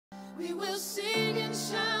We will sing and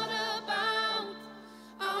shout about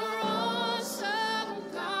our awesome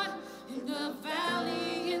God. In the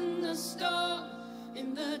valley, in the storm,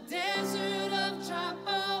 in the desert of dry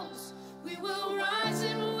bones, we will rise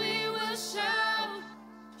and we will shout.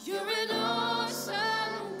 You're an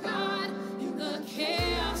awesome God. In the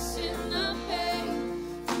chaos, in the pain,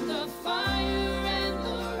 in the fire and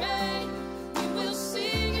the rain, we will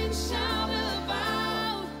sing and shout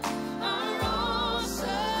about our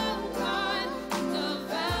awesome God. In the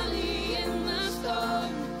valley, in the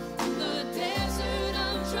storm, in the desert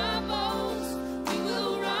of dry bones, we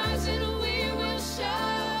will rise and we will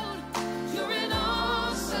shout. You're an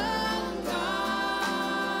awesome God.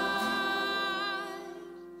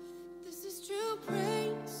 This is true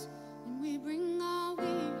praise when we bring all we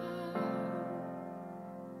are.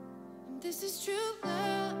 And this is true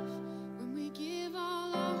love when we give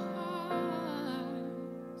all our hearts.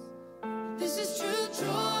 This is true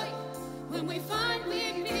joy when we find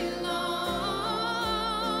we belong.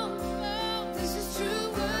 This is true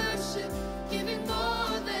worship, giving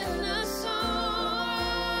more than a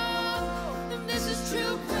song. And this is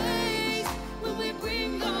true praise when we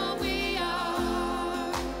bring all we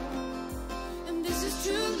are. And this is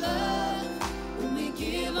true love when we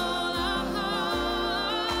give all our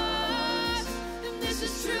hearts. And this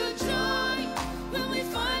is true joy when we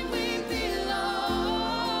find we belong.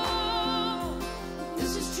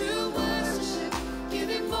 This is true worship,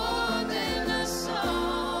 giving more than a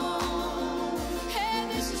song. Hey,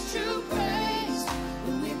 this is true praise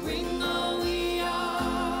when we bring all we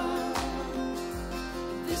are.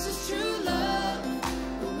 This is true love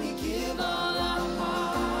when we give all our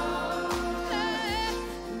heart. Hey,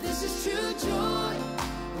 this is true joy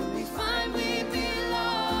when we find we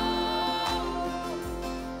belong.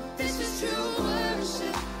 This is true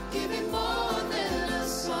worship, giving more than a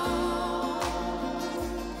song.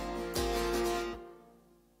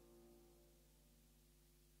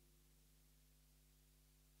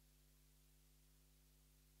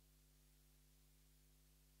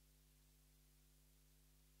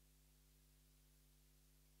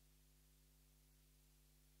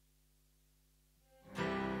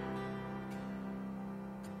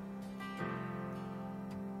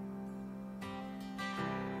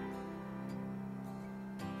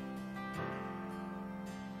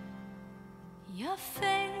 Your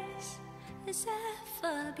face is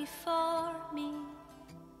ever before me.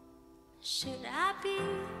 Should I be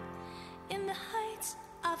in the heights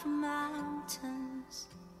of mountains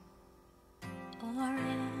or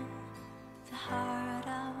in the heart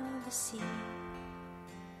of the sea?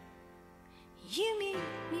 You meet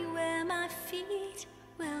me where my feet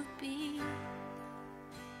will be.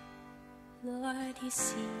 Lord, you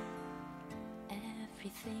see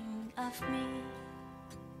everything of me.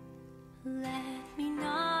 Let me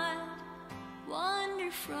not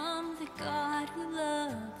wander from the God who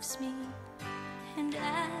loves me. And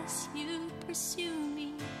as you pursue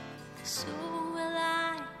me, so will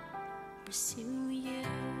I pursue you.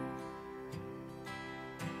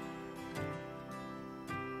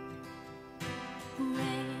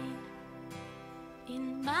 Reign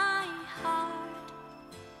in my heart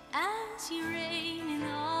as you reign in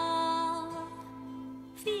all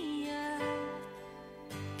the earth.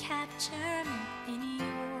 Capture me in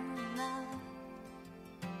your love.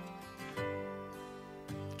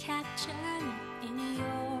 Capture me in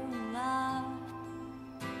your love.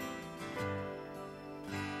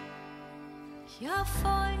 Your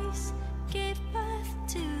voice gave birth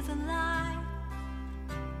to the light.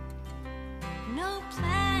 No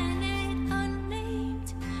planet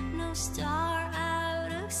unnamed, no star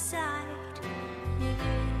out of sight. Your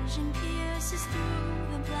vision pierces through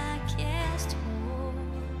the blackest hole.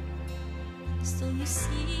 Still you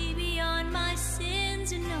see beyond my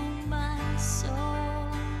sins and know my soul.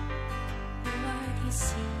 Lord, you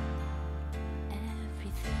see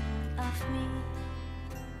everything of me.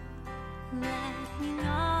 Let me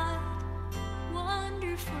not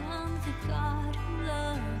wander from the God who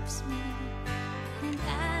loves me. And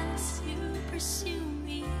as you pursue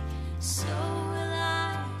me, so will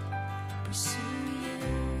I pursue you.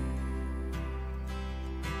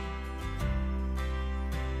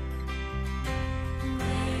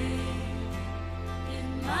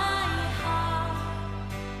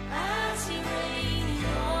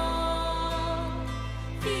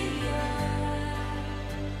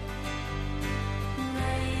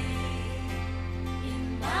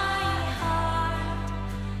 My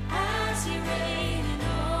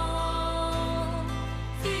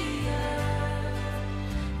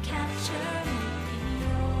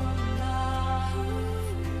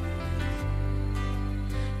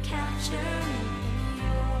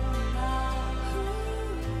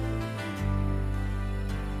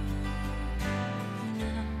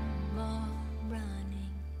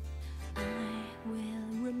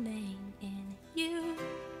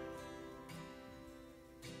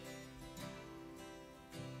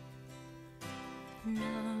No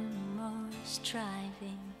more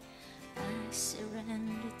striving, I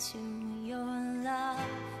surrender to your love,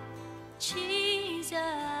 Jesus.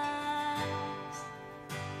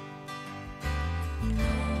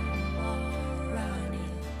 No more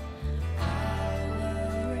running, I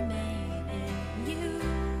will remain in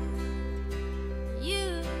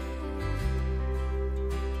you.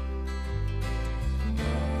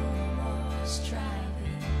 No more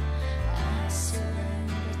striving, I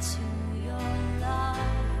surrender to your love,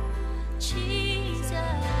 Jesus.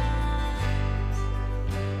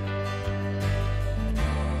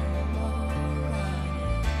 No more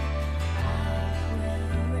running, I will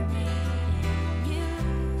remain in you.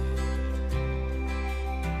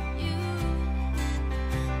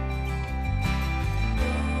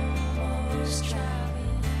 No more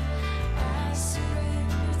striving, I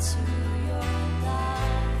surrender to your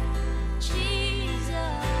love, Jesus.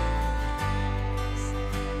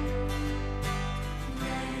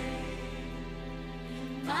 Reign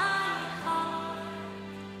in my heart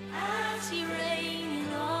as you reign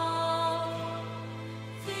in all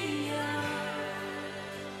the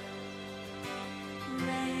earth.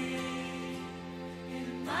 Reign in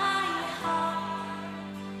my heart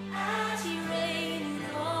as you reign in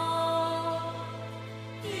all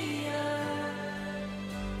the earth.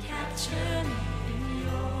 Capture me in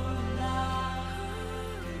your love.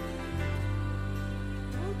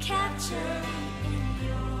 Oh, capture me in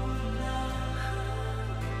your love.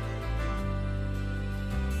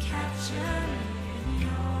 Capture me in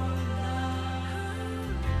your love.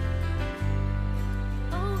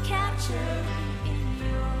 Oh, capture me in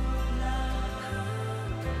your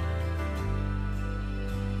love.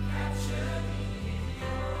 Capture me in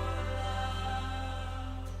your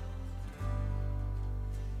love.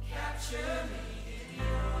 Capture me in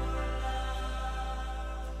your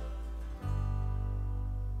love.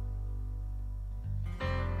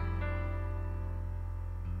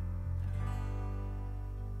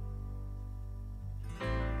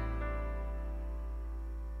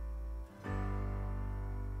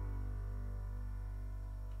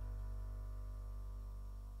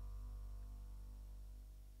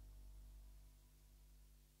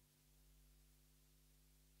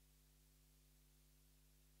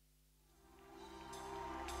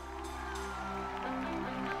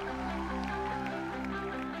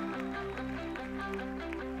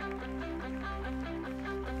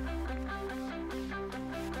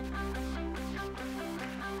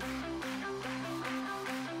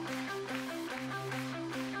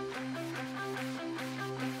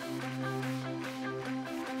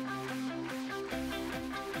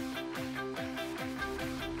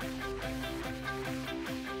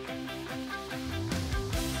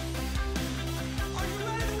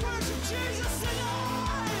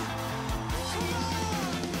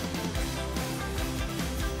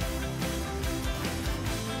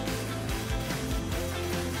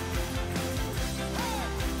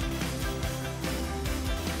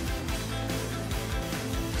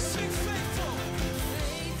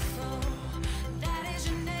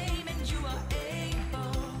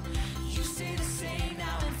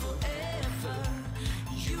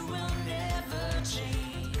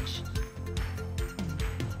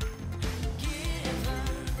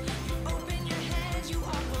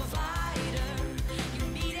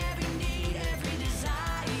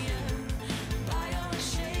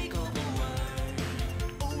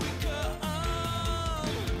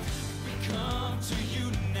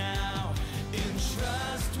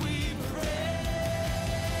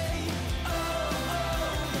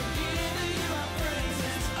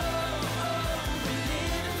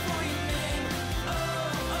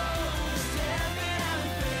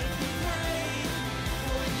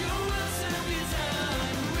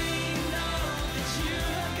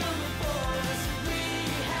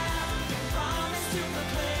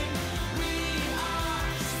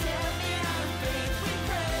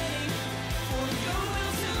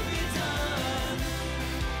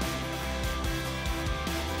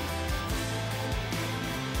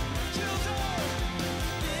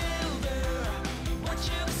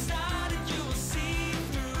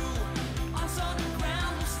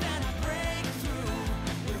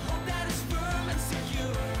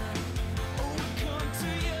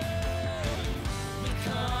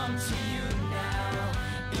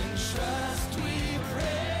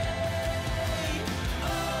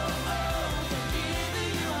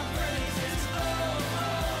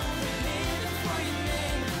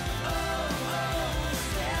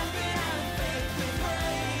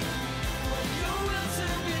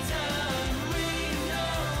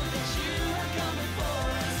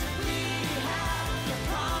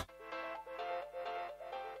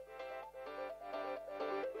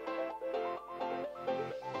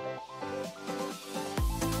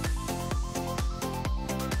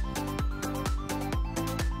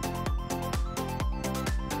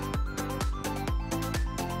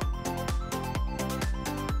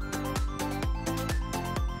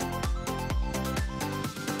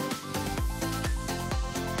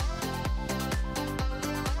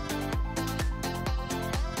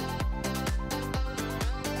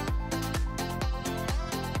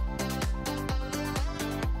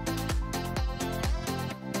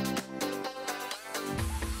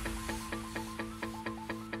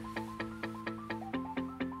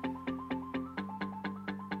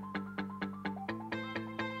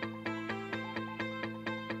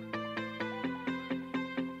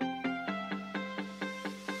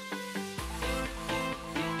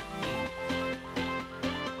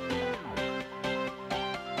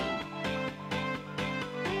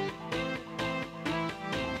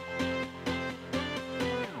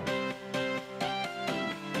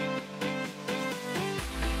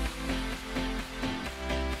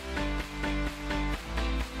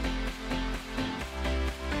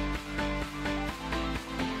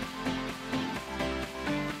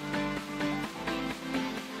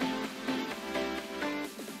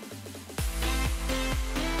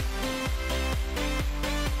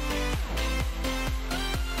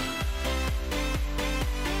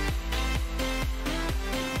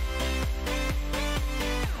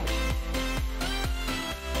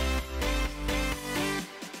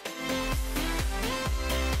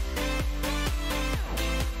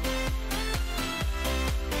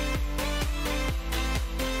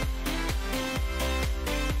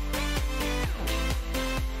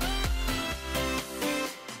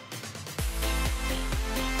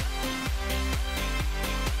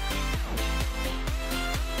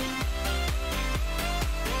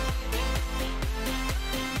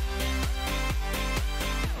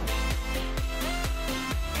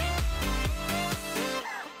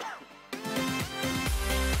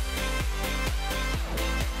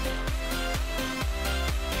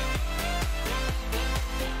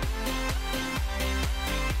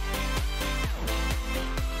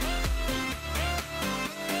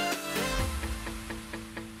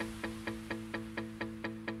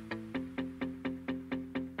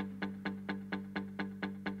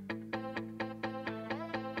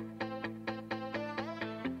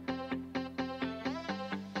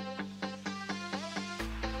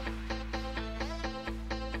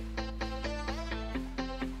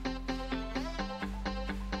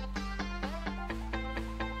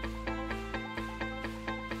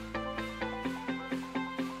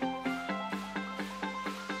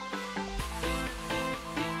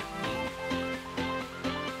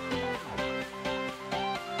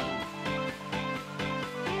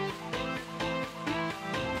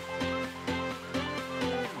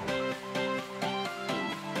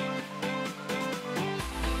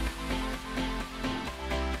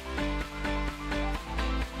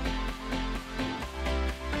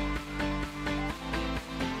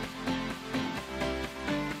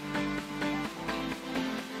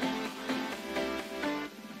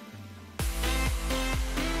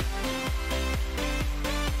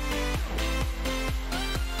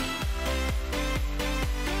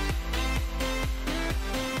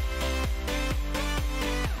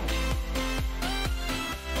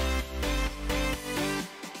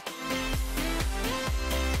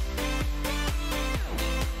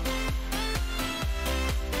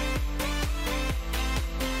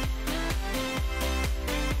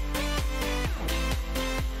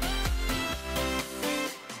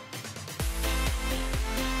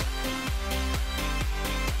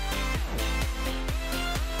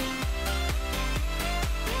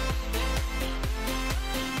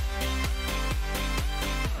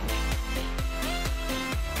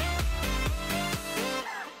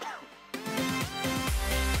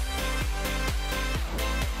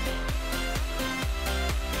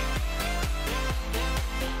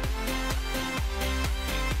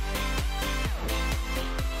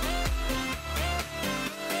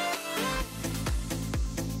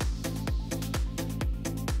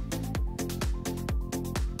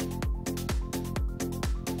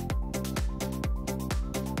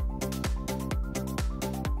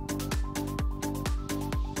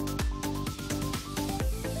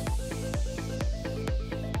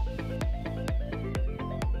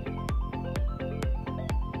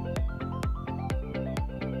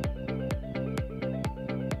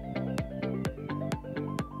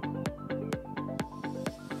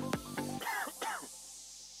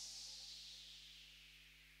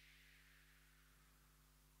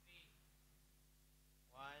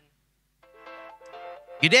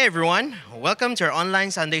 Good day, everyone. Welcome to our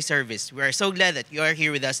online Sunday service. We are so glad that you are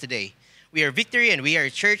here with us today. We are Victory, and we are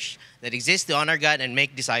a church that exists to honor God and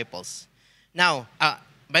make disciples. Now,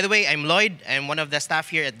 by the way, I'm Lloyd. I'm one of the staff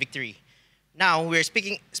here at Victory. Now, we're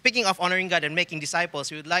speaking of honoring God and making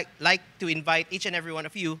disciples. We would like to invite each and every one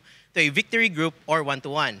of you to a Victory group or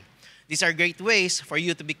one-to-one. These are great ways for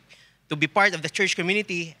you to be part of the church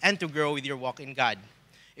community and to grow with your walk in God.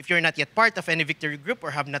 If you're not yet part of any Victory group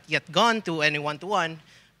or have not yet gone to any one-to-one,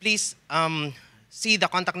 please see the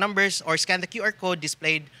contact numbers or scan the QR code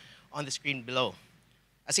displayed on the screen below.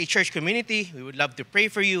 As a church community, we would love to pray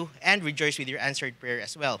for you and rejoice with your answered prayer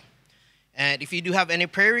as well. And if you do have any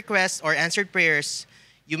prayer requests or answered prayers,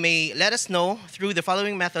 you may let us know through the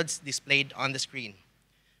following methods displayed on the screen.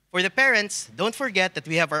 For the parents, don't forget that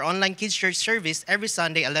we have our online Kids Church service every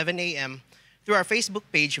Sunday, 11 a.m. through our Facebook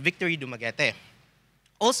page, Victory Dumaguete.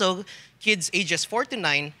 Also, kids ages 4 to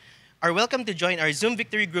 9 are welcome to join our Zoom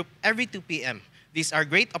Victory group every 2 p.m. These are a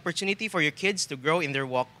great opportunity for your kids to grow in their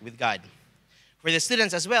walk with God. For the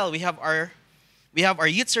students as well, we have our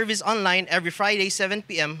youth service online every Friday, 7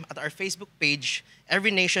 p.m. at our Facebook page,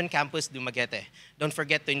 Every Nation Campus Dumaguete. Don't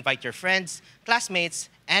forget to invite your friends, classmates,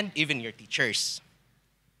 and even your teachers.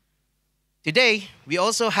 Today, we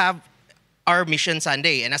also have our Mission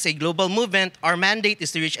Sunday, and as a global movement, our mandate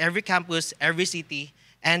is to reach every campus, every city,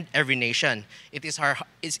 and every nation. It is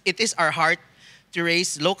our heart to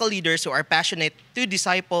raise local leaders who are passionate to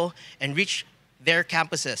disciple and reach their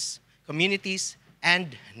campuses, communities,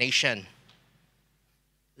 and nation.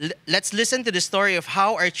 Let's listen to the story of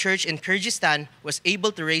how our church in Kyrgyzstan was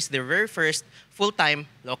able to raise their very first full-time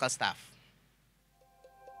local staff.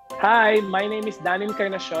 Hi, my name is Dan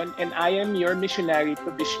Encarnacion, and I am your missionary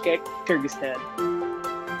to Bishkek, Kyrgyzstan.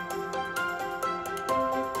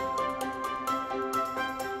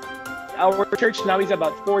 Our church now is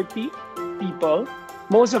about 40 people.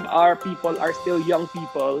 Most of our people are still young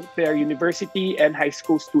people. They're university and high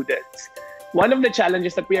school students. One of the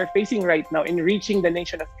challenges that we are facing right now in reaching the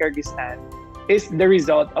nation of Kyrgyzstan is the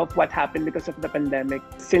result of what happened because of the pandemic.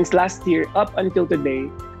 Since last year up until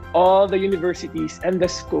today, all the universities and the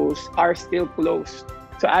schools are still closed.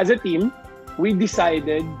 So as a team, we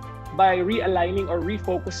decided by realigning or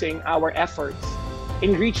refocusing our efforts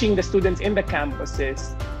in reaching the students in the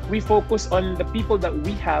campuses, we focus on the people that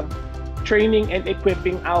we have, training and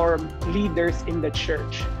equipping our leaders in the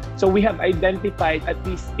church. So we have identified at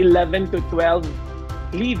least 11 to 12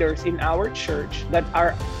 leaders in our church that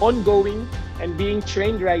are ongoing and being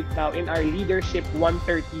trained right now in our Leadership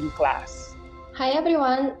 113 class. Hi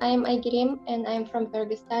everyone, I'm Aigirim and I'm from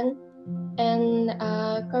Kyrgyzstan. And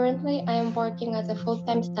currently I'm working as a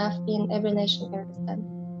full-time staff in Every Nation Kyrgyzstan.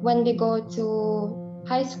 When we go to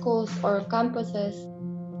high schools or campuses,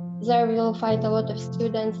 there we'll find a lot of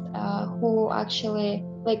students who actually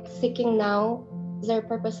seeking now their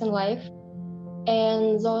purpose in life.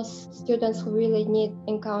 And those students who really need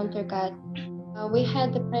encounter God. We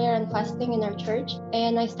had the prayer and fasting in our church,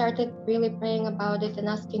 and I started really praying about it and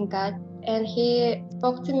asking God. And He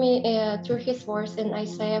spoke to me through His words in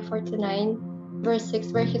Isaiah 49, verse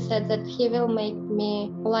 6, where He said that He will make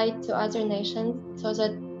me light to other nations so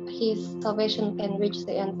that His salvation can reach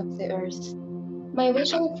the ends of the earth. My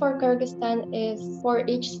vision for Kyrgyzstan is for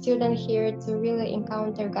each student here to really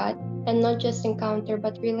encounter God, and not just encounter,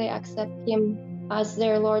 but really accept Him as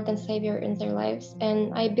their Lord and Savior in their lives.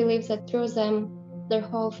 And I believe that through them, their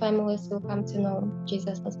whole families will come to know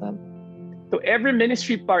Jesus as well. To every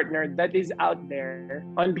ministry partner that is out there,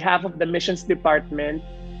 on behalf of the missions department,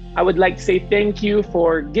 I would like to say thank you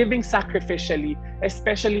for giving sacrificially,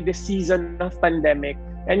 especially this season of pandemic.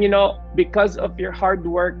 And because of your hard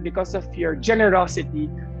work, because of your generosity,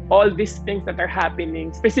 all these things that are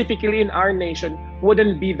happening, specifically in our nation,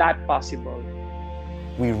 wouldn't be that possible.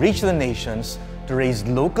 We reach the nations to raise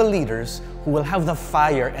local leaders who will have the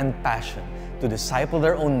fire and passion to disciple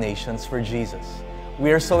their own nations for Jesus.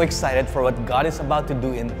 We are so excited for what God is about to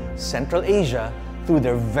do in Central Asia through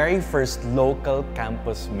their very first local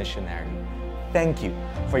campus missionary. Thank you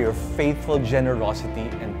for your faithful generosity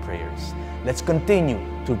and prayers. Let's continue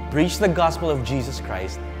to preach the gospel of Jesus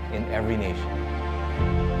Christ in every nation.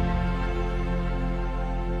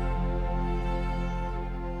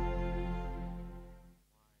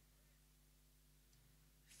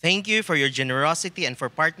 Thank you for your generosity and for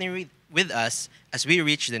partnering with us as we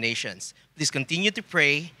reach the nations. Please continue to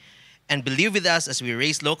pray and believe with us as we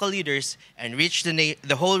raise local leaders and reach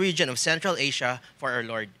the whole region of Central Asia for our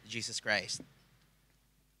Lord Jesus Christ.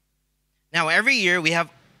 Now, every year we have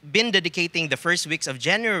been dedicating the first weeks of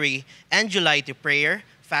January and July to prayer,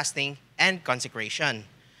 fasting, and consecration.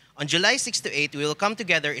 On July 6 to 8, we will come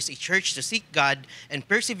together as a church to seek God and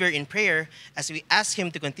persevere in prayer as we ask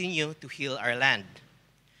Him to continue to heal our land.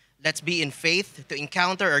 Let's be in faith to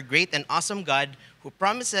encounter our great and awesome God who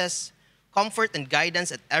promises comfort and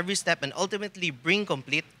guidance at every step and ultimately bring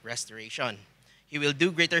complete restoration. He will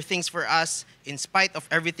do greater things for us in spite of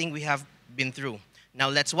everything we have been through. Now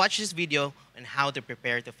let's watch this video on how to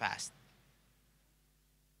prepare to fast.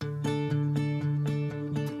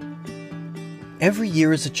 Every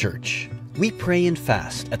year as a church, we pray and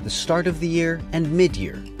fast at the start of the year and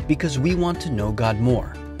mid-year because we want to know God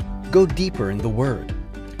more, go deeper in the Word,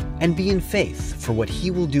 and be in faith for what He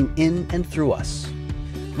will do in and through us.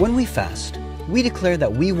 When we fast, we declare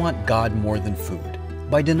that we want God more than food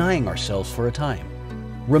by denying ourselves for a time.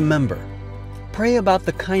 Remember, pray about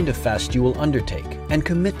the kind of fast you will undertake and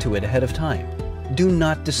commit to it ahead of time. Do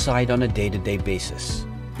not decide on a day-to-day basis.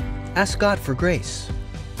 Ask God for grace.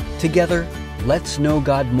 Together, let's know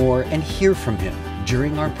God more and hear from Him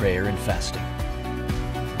during our prayer and fasting.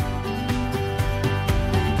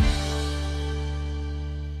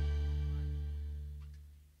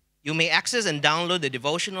 You may access and download the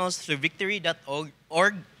devotionals through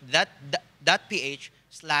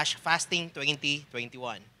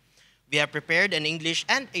victory.org.ph/fasting2021. We have prepared an English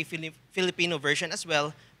and a Filipino version as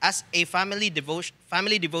well as a family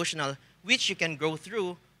devotional which you can go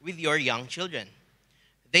through with your young children.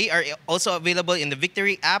 They are also available in the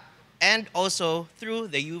Victory app and also through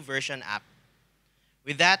the YouVersion app.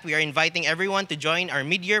 With that, we are inviting everyone to join our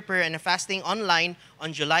mid-year prayer and fasting online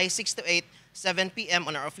on July 6 to 8, 7 p.m.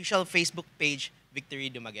 on our official Facebook page, Victory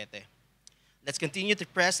Dumaguete. Let's continue to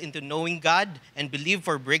press into knowing God and believe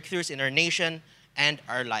for breakthroughs in our nation and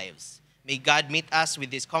our lives. May God meet us with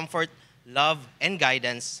His comfort, love, and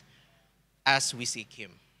guidance as we seek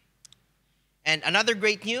Him. And another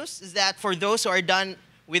great news is that for those who are done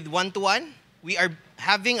with one-to-one, we are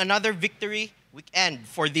having another Victory weekend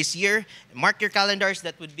for this year. Mark your calendars,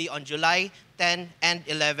 that would be on July 10 and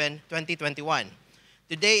 11, 2021.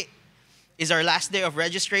 Today is our last day of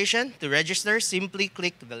registration. To register, simply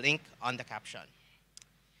click the link on the caption.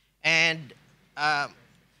 And are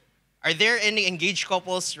there any engaged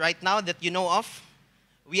couples right now that you know of?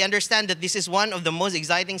 We understand that this is one of the most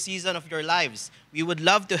exciting seasons of your lives. We would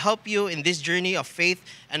love to help you in this journey of faith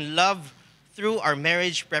and love through our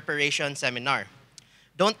marriage preparation seminar.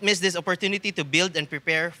 Don't miss this opportunity to build and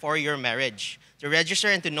prepare for your marriage. To register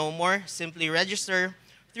and to know more, simply register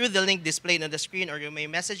through the link displayed on the screen, or you may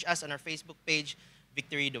message us on our Facebook page,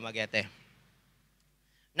 Victory Dumaguete.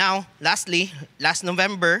 Now, lastly, last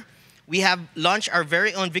November, we have launched our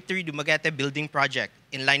very own Victory Dumaguete building project.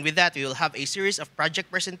 In line with that, we will have a series of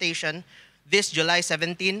project presentation this July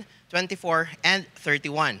 17, 24, and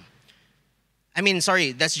 31.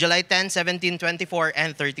 That's July 10, 17, 24,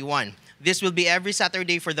 and 31. This will be every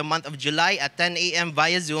Saturday for the month of July at 10 a.m.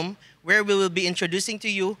 via Zoom, where we will be introducing to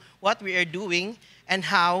you what we are doing and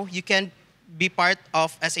how you can be part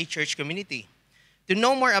of as a church community. To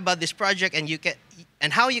know more about this project and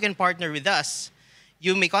how you can partner with us,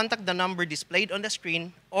 you may contact the number displayed on the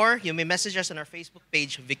screen, or you may message us on our Facebook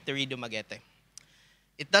page, Victory Dumaguete.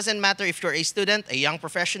 It doesn't matter if you're a student, a young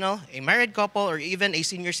professional, a married couple, or even a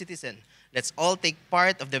senior citizen. Let's all take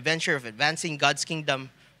part of the venture of advancing God's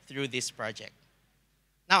kingdom through this project.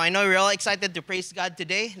 Now, I know we're all excited to praise God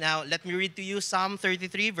today. Now, let me read to you Psalm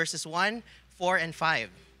 33, verses 1, 4, and 5.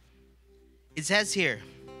 It says here,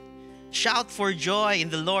 "Shout for joy in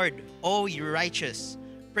the Lord, O you righteous.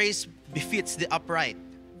 Praise befits the upright."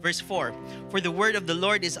 Verse 4, "For the word of the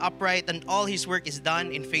Lord is upright, and all His work is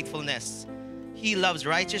done in faithfulness. He loves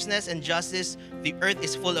righteousness and justice. The earth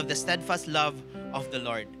is full of the steadfast love of the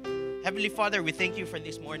Lord." Heavenly Father, we thank you for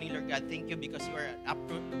this morning, Lord God. Thank you because you are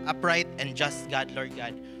an upright and just God, Lord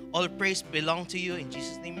God. All praise belong to you. In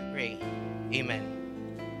Jesus' name we pray. Amen.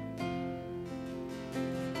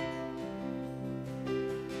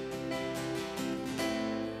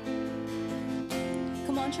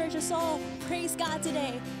 Come on, church, us all praise God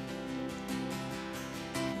today.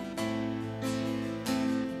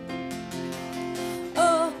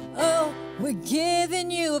 Oh, oh, we're giving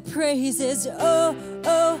you praises. Oh,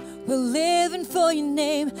 oh, we're living for your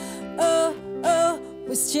name. Oh, oh,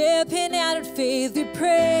 we're stepping out in faith. We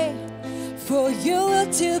pray for your will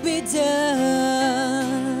to be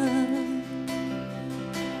done.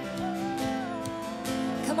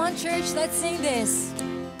 Come on, church, let's sing this.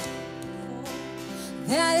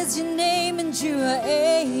 That is your name and you are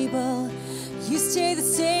able. You stay the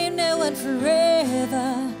same now and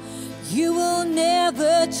forever. You will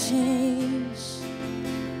never change.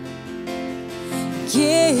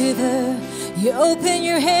 Giver, you open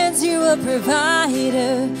your hands, you're a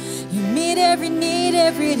provider. You meet meet every need,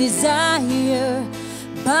 every desire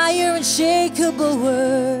by your unshakable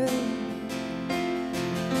word.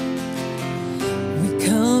 We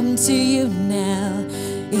come to you now,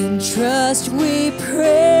 in trust we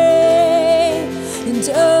pray. And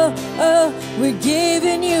we're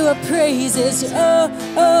giving you our praises.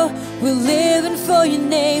 We're living for your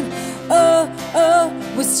name.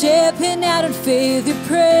 We're stepping out in faith. We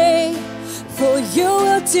pray for your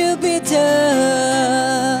will to be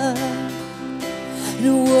done.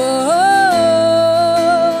 Whoa,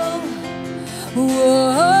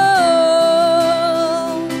 whoa.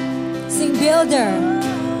 Sing builder.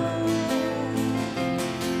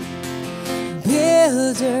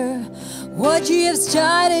 Builder, what you have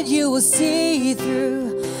started you will see through.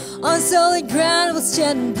 On solid ground we'll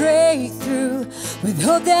stand and break through, with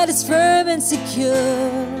hope that is firm and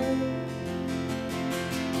secure.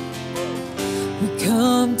 We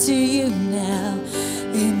come to you now,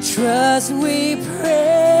 in trust we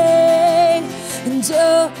pray. And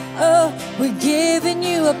we're giving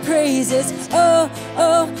you our praises.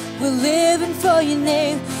 We're living for your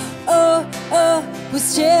name. We're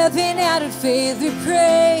stepping out in faith. We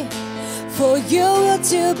pray for your will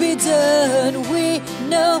to be done. We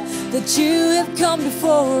know that you have come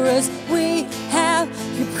before us. We have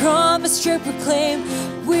your promise to proclaim.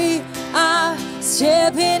 We are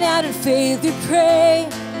stepping out in faith. We pray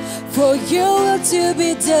for your will to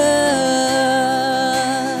be done.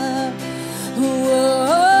 Whoa,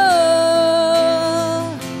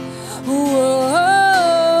 whoa,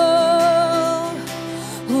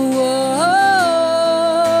 whoa.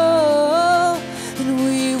 And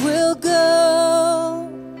we will go.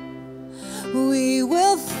 We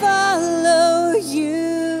will follow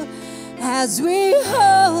you as we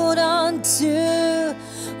hold on to.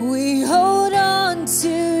 We hold on to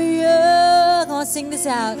you. Come on, sing this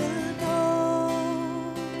out.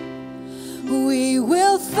 We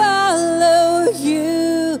will follow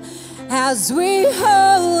you as we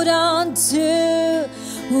hold on to.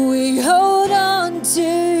 We hold on to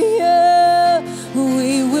you.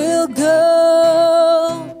 We will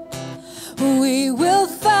go. We will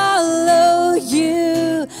follow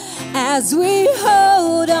you as we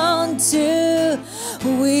hold on to.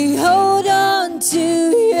 We hold on to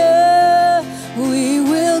you. We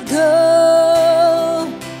will go.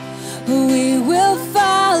 We will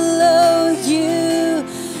follow you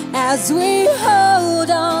as we hold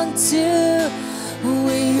on to.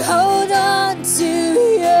 We hold on to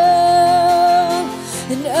you.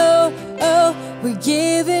 And we're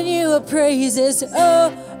giving you our praises.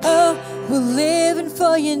 We're living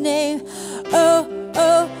for your name.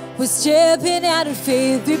 We're stepping out in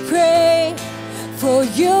faith. We pray for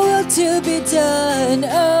your will to be done.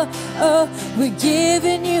 We're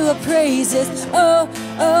giving you our praises.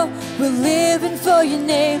 We're living for your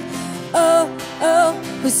name.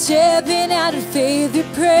 We're stepping out in faith. We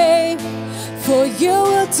pray for your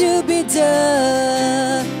will to be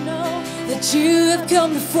done. That you have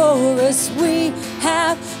come before us. We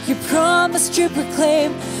have your promise to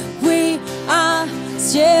proclaim. We are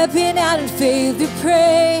stepping out in faith. We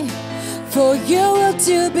pray for your will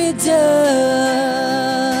to be done.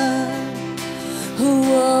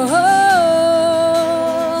 Whoa.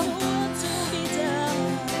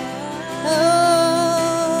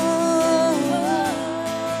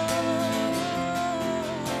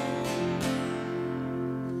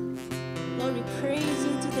 Lord, we praise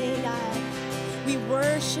you today, God. We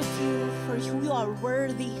worship you, for you are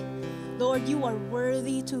worthy. Lord, you are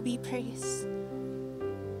worthy to be praised.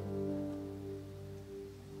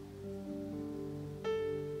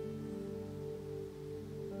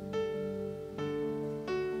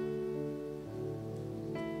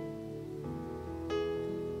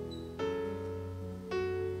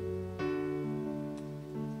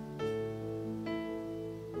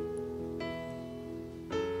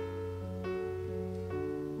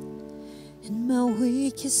 In my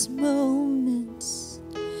weakest moments,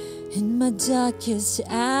 in my darkest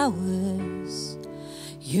hours,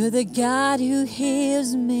 you're the God who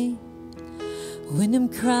hears me when I'm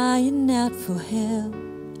crying out for help.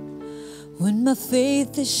 When my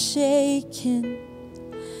faith is shaken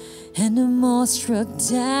and I'm all struck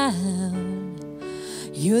down,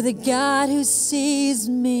 you're the God who sees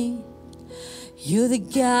me. You're the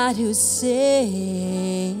God who saves.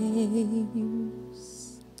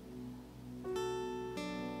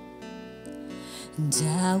 And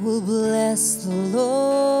I will bless the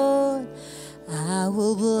Lord. I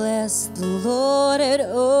will bless the Lord at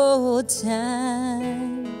all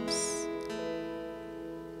times.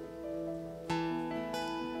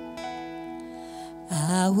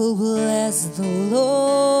 I will bless the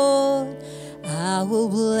Lord. I will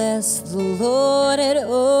bless the Lord at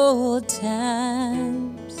all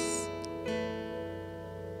times.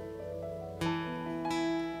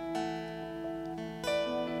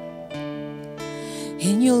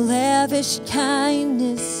 In your lavish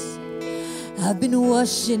kindness, I've been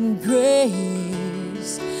washed in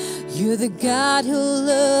grace. You're the God who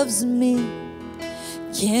loves me,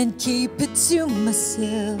 can't keep it to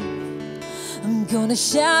myself. I'm gonna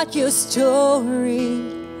shout your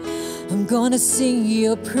story, I'm gonna sing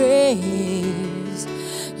your praise.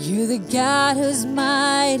 You're the God who's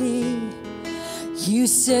mighty, you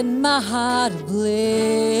set my heart ablaze.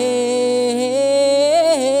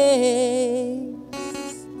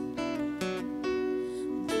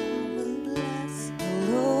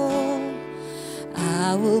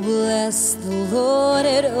 I will bless the Lord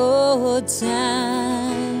at all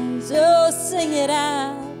times. Oh, sing it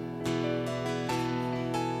out.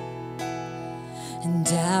 And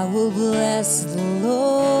I will bless the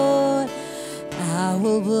Lord. I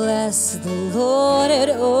will bless the Lord at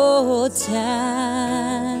all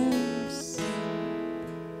times.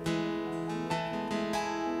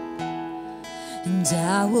 And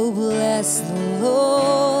I will bless the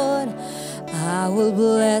Lord. I will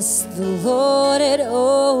bless the Lord at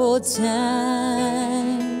all times.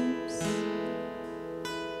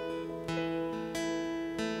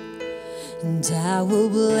 And I will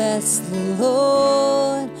bless the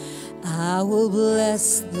Lord. I will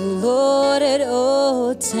bless the Lord at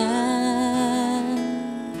all times.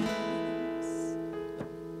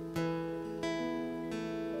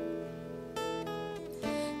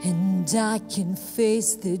 And I can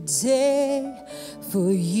face the day,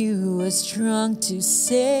 for you are strong to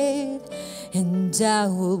save. And I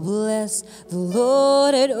will bless the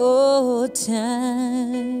Lord at all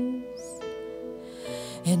times.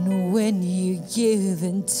 And when you give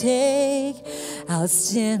and take, I'll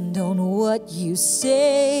stand on what you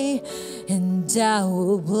say. And I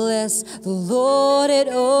will bless the Lord at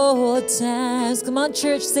all times. Come on,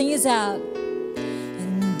 church, sing this out.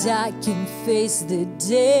 And I can face the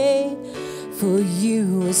day, for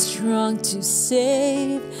you are strong to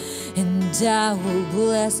save. And I will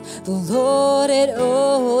bless the Lord at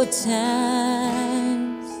all times.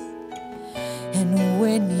 And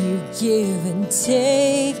when you give and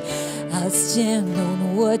take, I'll stand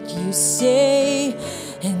on what you say.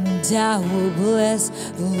 And I will bless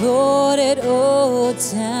the Lord at all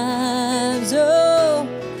times. Oh,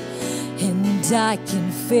 and I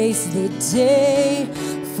can face the day,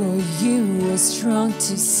 for you are strong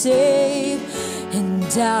to save.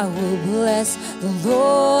 And I will bless the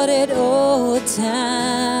Lord at all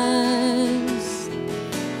times.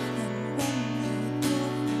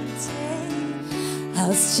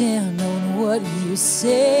 I'll stand on what you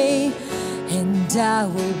say. And I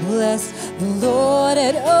will bless the Lord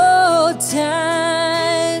at all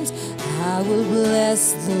times. I will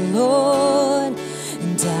bless the Lord.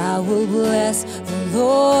 And I will bless the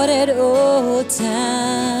Lord at all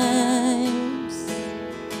times.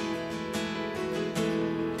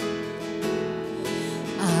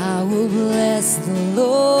 I will bless the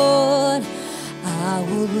Lord. I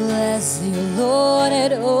will bless the Lord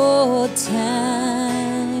at all times.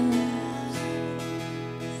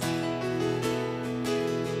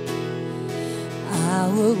 I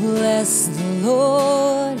will bless the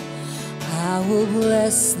Lord. I will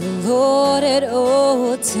bless the Lord at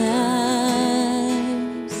all times.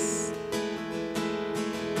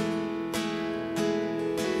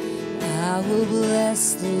 I will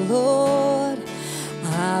bless the Lord.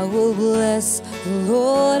 I will bless the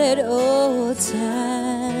Lord at all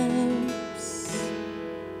times.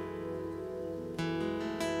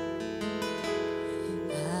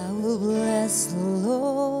 I will bless the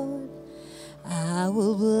Lord. I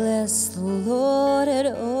will bless the Lord at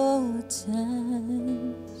all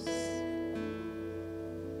times.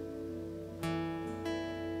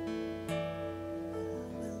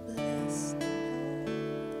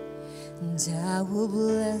 And I will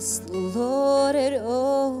bless the Lord at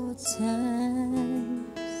all times.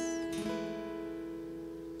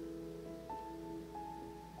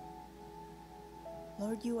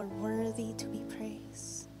 Lord, you are worthy to be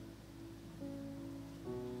praised.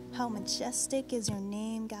 How majestic is your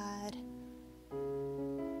name, God.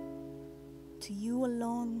 To you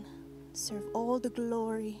alone serve all the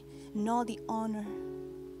glory and all the honor.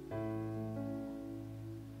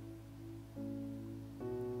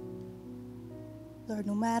 Lord,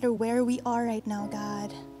 no matter where we are right now,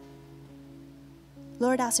 God,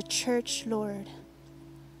 Lord, as a church, Lord,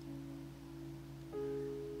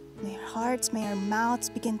 may our hearts, may our mouths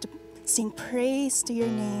begin to sing praise to your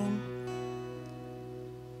name.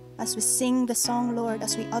 as we sing the song, Lord,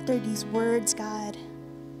 as we utter these words, God,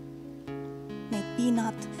 may it be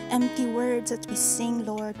not empty words that we sing,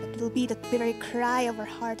 Lord, but it will be the very cry of our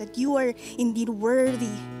heart that you are indeed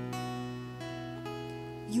worthy.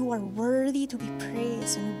 You are worthy to be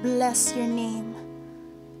praised, and we bless your name.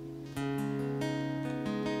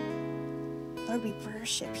 Lord, we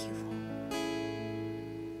worship you.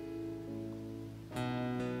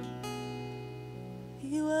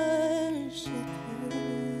 We worship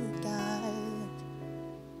you, God.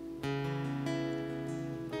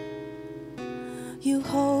 You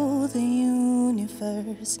hold the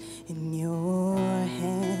universe in your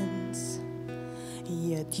hands,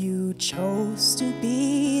 yet you chose to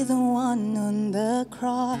be the one on the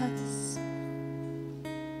cross.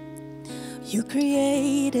 You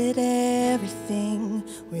created everything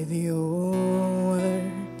with your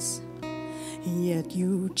words, yet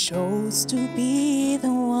you chose to be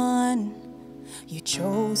the one. You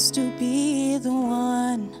chose to be the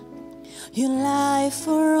one. Your life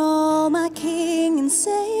for all, my King and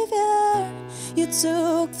Savior. You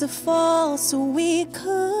took the fall so we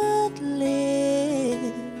could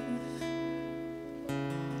live.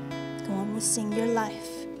 Come on, we sing your life.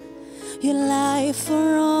 Your life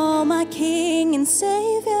for all, my King and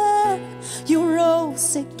Savior. You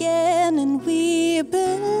rose again, and we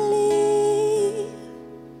believe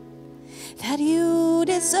that you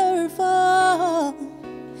deserve all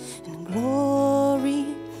and glory,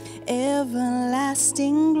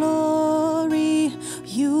 everlasting glory.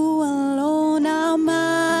 You alone are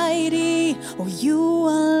mighty. Oh, you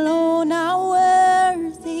alone are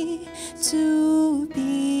worthy to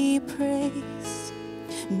be praised.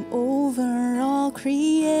 And over all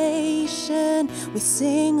creation, we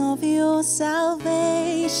sing of your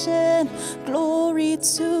salvation. Glory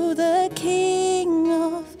to the King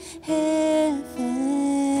of heaven.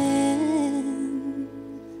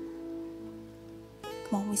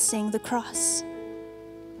 Come on, we sing the cross.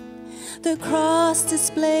 The cross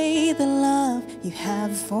displays the love you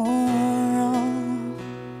have for all,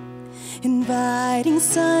 inviting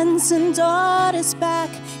sons and daughters back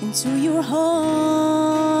into your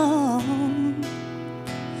home.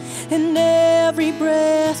 And every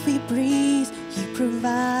breath we breathe, you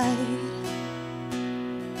provide.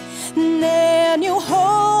 And then you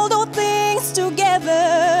hold all things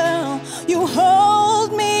together. You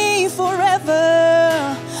hold me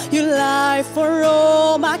forever. Your life for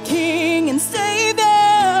all, my King and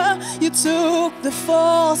Savior. You took the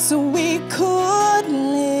fall so we could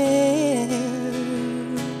live.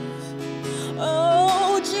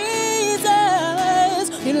 Oh, Jesus,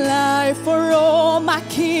 your life for all, my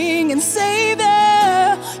King and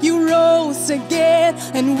Savior. You rose again,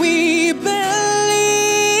 and we believe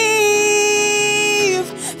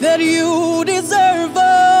that you deserve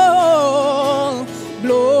all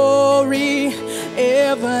glory,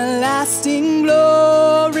 everlasting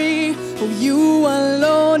glory. Oh, you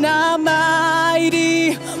alone are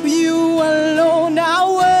mighty. You alone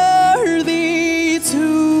are worthy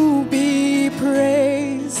to be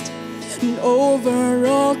praised. And over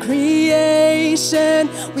all creation,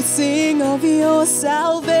 we sing of your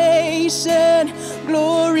salvation.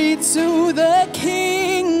 Glory to the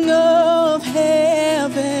King of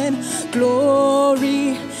heaven.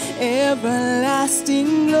 Glory,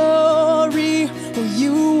 everlasting glory. Oh,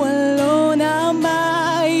 you alone are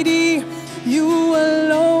mighty. You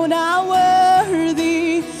alone are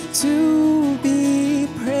worthy to be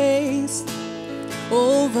praised.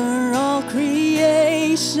 Over all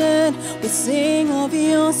creation, we sing of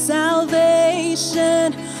your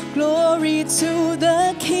salvation. Glory to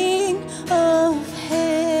the King of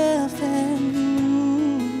heaven.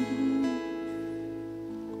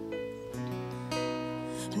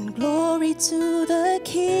 And glory to the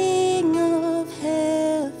King of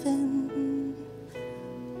heaven.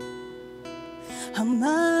 A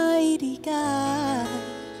mighty God,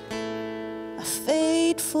 a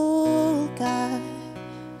faithful God.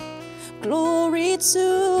 Glory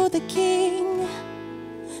to the King,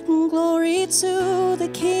 glory to the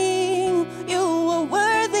King. You are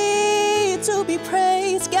worthy to be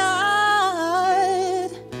praised,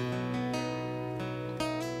 God.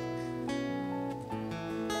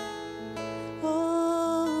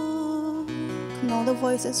 Oh, come on, the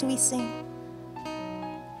voices we sing.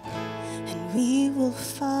 And we will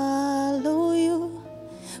follow you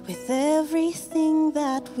with everything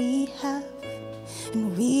that we have.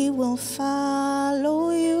 And we will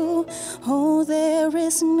follow you. Oh, there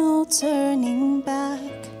is no turning back.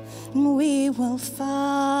 And we will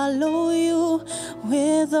follow you.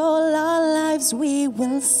 With all our lives we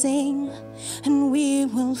will sing. And we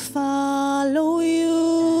will follow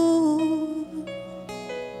you.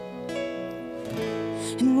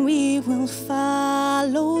 will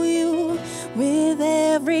follow you with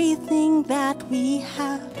everything that we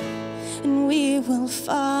have, and we will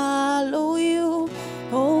follow you.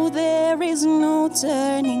 Oh, there is no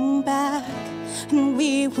turning back, and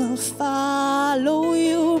we will follow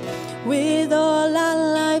you. With all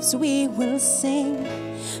our lives we will sing,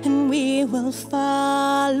 and we will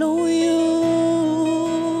follow you.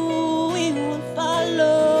 We will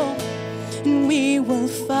follow, and we will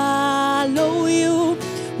follow you.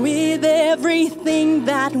 With everything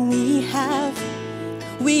that we have,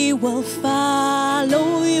 we will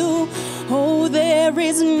follow you. Oh, there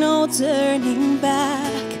is no turning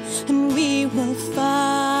back, and we will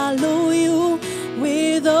follow you.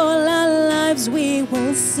 With all our lives we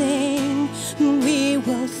will sing, and we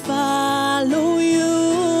will follow you.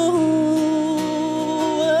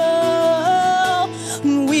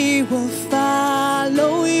 We will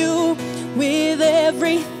follow you with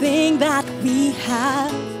everything that we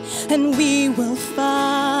have, and we will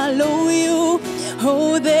follow you.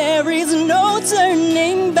 Oh, there is no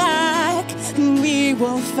turning back, and we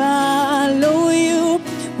will follow you.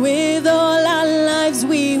 With all our lives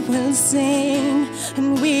we will sing,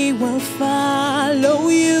 and we will follow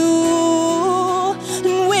you.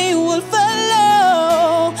 And we will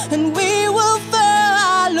follow, and we will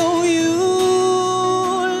follow you,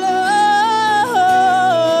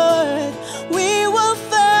 Lord. We will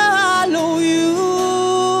follow you.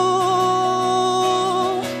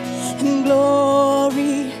 And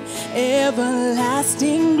glory,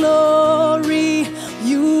 everlasting glory,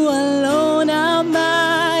 you alone are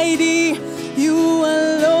mighty, you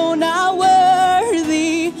alone are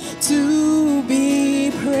worthy to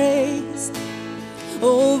be praised.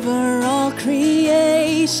 Over all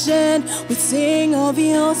creation, we sing of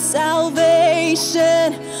your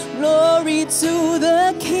salvation. Glory to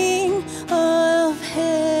the King of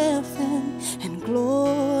heaven, and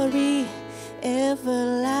glory,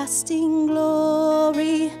 everlasting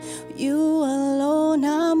glory, you alone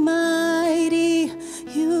are mighty,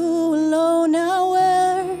 you alone are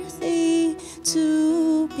worthy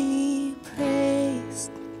to be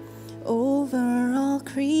praised. Over all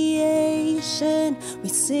creation, we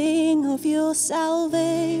sing of your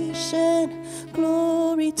salvation.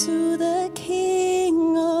 Glory to the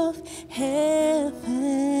King of heaven.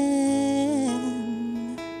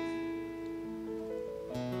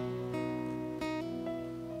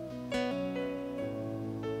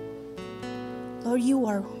 Lord, you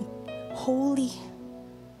are holy.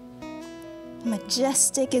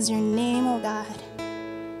 Majestic is your name, oh God.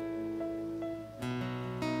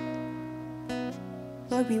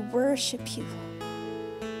 Lord, we worship you.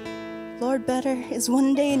 Lord, better is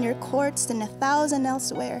one day in your courts than 1,000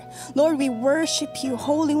 elsewhere. Lord, we worship you,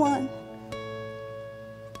 Holy One.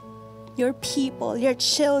 Your people, your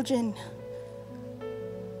children,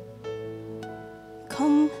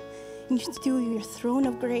 come to your throne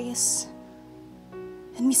of grace,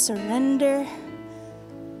 and we surrender.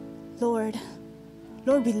 Lord,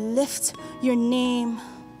 we lift your name.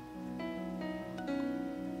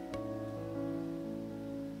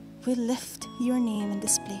 We lift your name in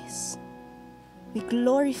this place. We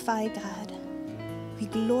glorify God. We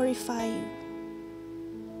glorify you.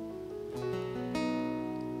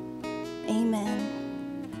 Amen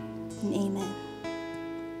and amen.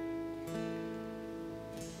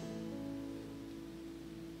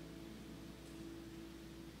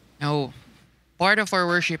 Now, part of our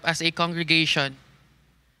worship as a congregation,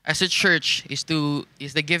 as a church, is the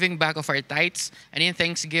giving back of our tithes, and in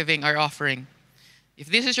thanksgiving, our offering. If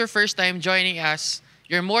this is your first time joining us,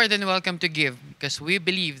 you're more than welcome to give, because we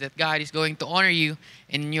believe that God is going to honor you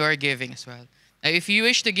in your giving as well. Now, if you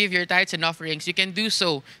wish to give your tithes and offerings, you can do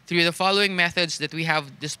so through the following methods that we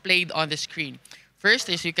have displayed on the screen. First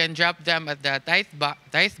is you can drop them at the tithe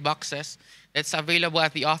boxes that's available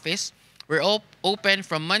at the office. We're open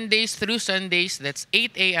from Mondays through Sundays. That's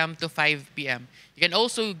 8 a.m. to 5 p.m. You can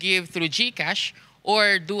also give through GCash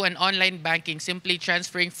or do an online banking, simply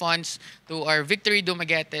transferring funds to our Victory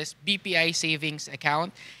Dumaguete's BPI savings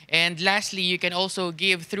account. And lastly, you can also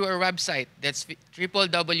give through our website. That's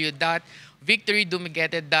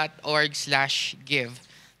www.victorydumaguete.org/give.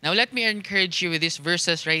 Now, let me encourage you with these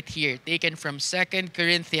verses right here, taken from 2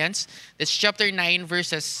 Corinthians. That's chapter 9,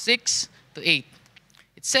 verses 6 to 8.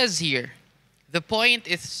 It says here, the point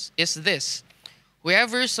is this: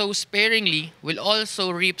 whoever sows sparingly will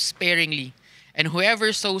also reap sparingly, and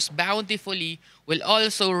whoever sows bountifully will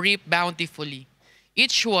also reap bountifully.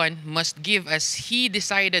 Each one must give as he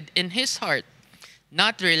decided in his heart,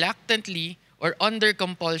 not reluctantly or under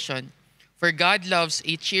compulsion, for God loves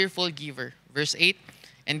a cheerful giver. Verse 8,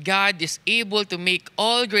 and God is able to make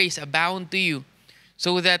all grace abound to you,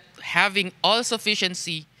 so that having all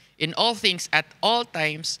sufficiency in all things at all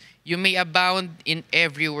times, you may abound in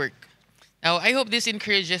every work. Now, I hope this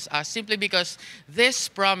encourages us simply because this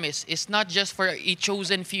promise is not just for a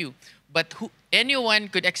chosen few, but anyone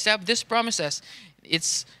could accept these promises.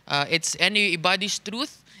 It's anybody's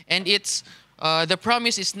truth, and the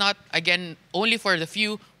promise is not, again, only for the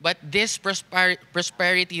few, but this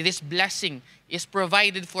prosperity, this blessing is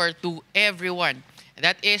provided for to everyone.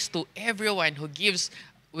 That is to everyone who gives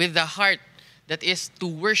with the heart that is to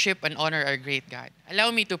worship and honor our great God. Allow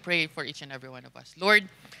me to pray for each and every one of us. Lord,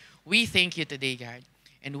 we thank you today, God,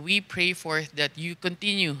 and we pray for that you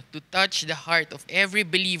continue to touch the heart of every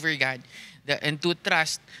believer, God, and to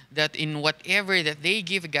trust that in whatever that they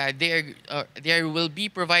give, God, there will be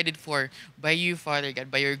provided for by you, Father God,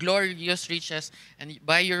 by your glorious riches and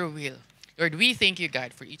by your will. Lord, we thank you,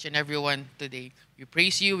 God, for each and every one today. We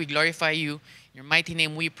praise you, we glorify you. In your mighty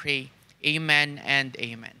name we pray. Amen and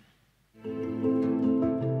amen.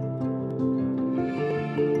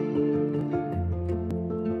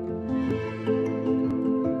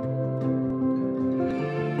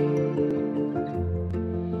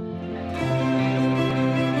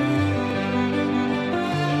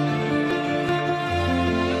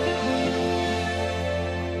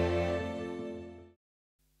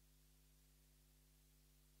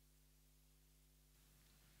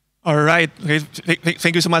 All right. Okay.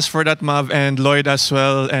 Thank you so much for that, Mav and Lloyd as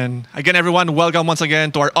well. And again, everyone, welcome once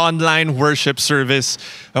again to our online worship service.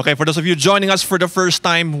 Okay, for those of you joining us for the first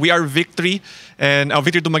time, we are Victory, and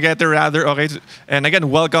Victory Dumaguete rather. Okay, and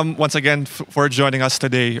again, welcome once again for joining us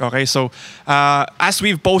today. Okay, so as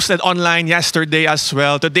we've posted online yesterday as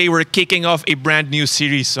well, today we're kicking off a brand new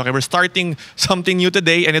series. Okay, we're starting something new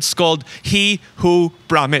today, and it's called He Who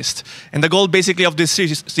Promised. And the goal basically of this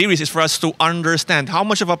series is for us to understand how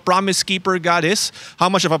much of a promise keeper God is, how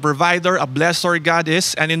much of a provider, a blesser God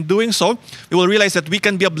is, and in doing so, we will realize that we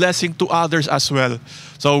can be a blessing to others as well.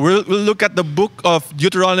 So we'll look at the book of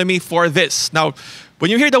Deuteronomy for this. Now,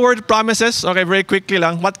 when you hear the word promises, okay, very quickly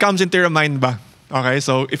lang, what comes into your mind ba? Okay,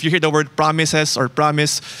 so if you hear the word promises or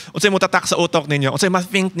promise, unsay mo tatak sa utok ninyo? Unsay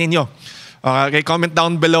ma-think ninyo? Okay, comment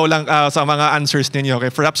down below lang sa mga answers ninyo. Okay,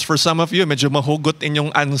 perhaps for some of you, medyo mahugot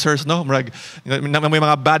inyong answers, no? May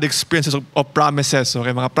mga bad experiences of promises, okay?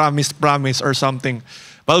 Mga promise or something.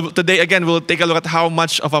 Well, today, again, we'll take a look at how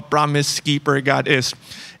much of a promise keeper God is.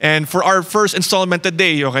 And for our first installment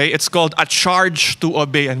today, okay, it's called A Charge to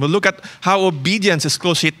Obey. And we'll look at how obedience is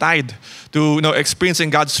closely tied to experiencing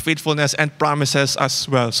God's faithfulness and promises as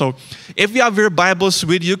well. So if you have your Bibles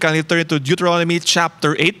with you, can you turn to Deuteronomy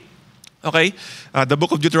chapter 8? Okay, the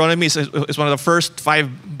book of Deuteronomy is one of the first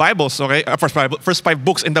five Bibles. Okay, first five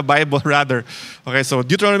books in the Bible rather. Okay, so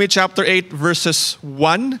Deuteronomy chapter 8 verses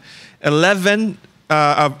 1, 11,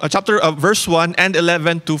 verse 1 and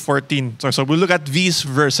 11 to 14. So we'll look at these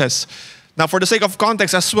verses. Now, for the sake of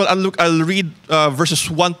context as well, I'll read verses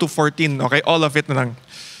 1 to 14. Okay, all of it na lang.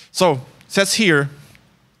 So it says here.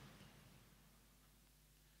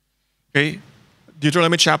 Okay,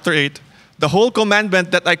 Deuteronomy chapter 8. The whole commandment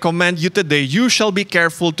that I command you today, you shall be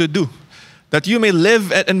careful to do, that you may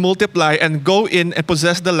live and multiply and go in and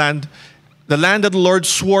possess the land that the Lord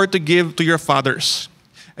swore to give to your fathers.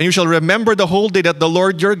 And you shall remember the whole day that the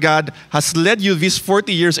Lord your God has led you these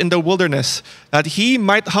 40 years in the wilderness, that he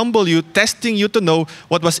might humble you, testing you to know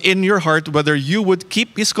what was in your heart, whether you would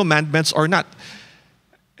keep his commandments or not.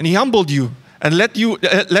 And he humbled you and let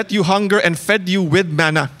you hunger and fed you with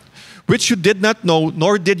manna, which you did not know,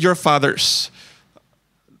 nor did your fathers,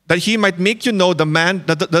 that he might make you know the man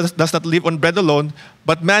that does not live on bread alone,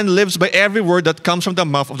 but man lives by every word that comes from the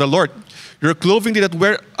mouth of the Lord. Your clothing did not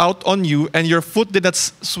wear out on you, and your foot did not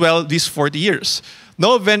swell these 40 years.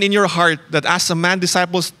 Know then in your heart that as a man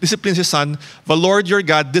disciplines his son, the Lord your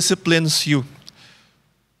God disciplines you.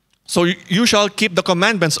 So you shall keep the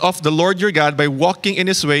commandments of the Lord your God by walking in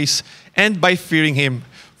his ways and by fearing him.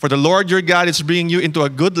 For the Lord your God is bringing you into a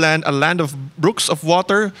good land, a land of brooks of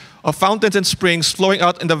water, of fountains and springs flowing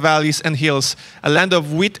out in the valleys and hills, a land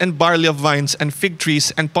of wheat and barley, of vines and fig trees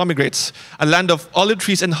and pomegranates, a land of olive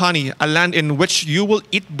trees and honey, a land in which you will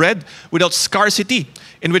eat bread without scarcity,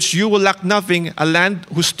 in which you will lack nothing, a land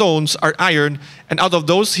whose stones are iron, and out of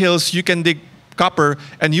those hills you can dig copper,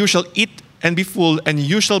 and you shall eat and be full, and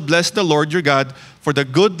you shall bless the Lord your God for the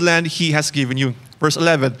good land he has given you. Verse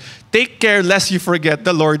 11, take care lest you forget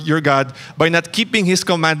the Lord your God by not keeping his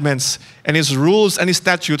commandments and his rules and his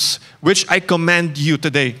statutes, which I command you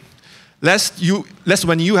today. Lest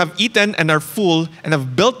when you have eaten and are full and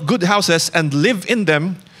have built good houses and live in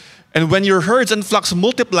them, and when your herds and flocks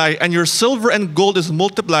multiply and your silver and gold is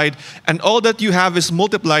multiplied and all that you have is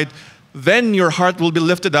multiplied, then your heart will be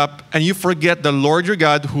lifted up, and you forget the Lord your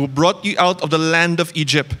God who brought you out of the land of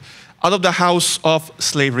Egypt, out of the house of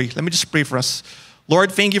slavery. Let me just pray for us. Lord,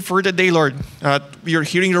 thank you for today, Lord. We are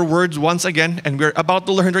hearing your words once again, and we're about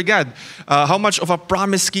to learn, Lord God, how much of a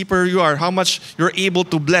promise keeper you are, how much you're able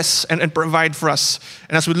to bless and provide for us.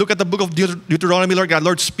 And as we look at the book of Deuteronomy, Lord God,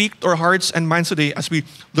 Lord, speak to our hearts and minds today as we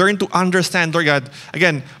learn to understand, Lord God,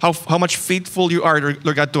 again, how much faithful you are,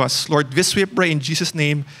 Lord God, to us. Lord, this we pray in Jesus'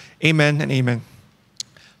 name, amen and amen.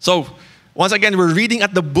 So, once again, we're reading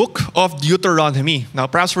at the book of Deuteronomy. Now,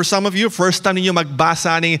 perhaps for some of you, first time ninyo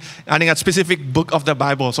magbasa ani at specific book of the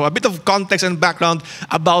Bible. So, a bit of context and background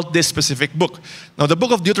about this specific book. Now, the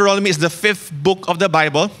book of Deuteronomy is the 5th book of the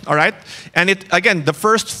Bible, all right? And it, again, the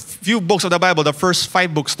first few books of the Bible, the first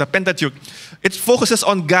 5 books, the Pentateuch, it focuses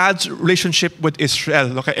on God's relationship with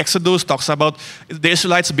Israel. Okay, Exodus talks about the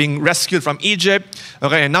Israelites being rescued from Egypt.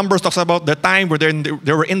 Okay, and Numbers talks about the time where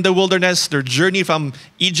they were in the wilderness, their journey from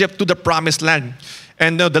Egypt to the promised land.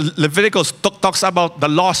 And the Leviticus talks about the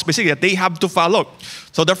laws basically that they have to follow.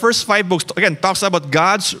 So the first 5 books, again, talks about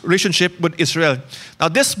God's relationship with Israel. Now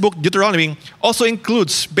this book, Deuteronomy, also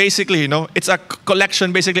includes basically, it's a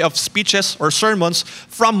collection basically of speeches or sermons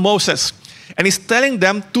from Moses. And he's telling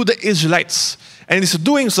them to the Israelites. And he's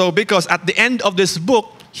doing so because at the end of this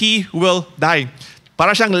book, he will die.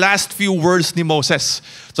 Para siyang last few words ni Moses.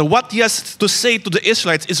 So what he has to say to the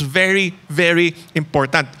Israelites is very, very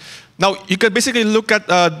important. Now, you can basically look at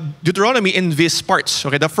Deuteronomy in these parts.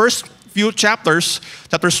 Okay, the first few chapters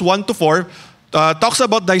 1 to 4, talks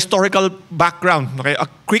about the historical background. Okay, a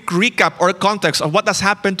quick recap or context of what has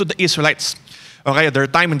happened to the Israelites. Okay, their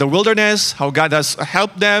time in the wilderness, how God has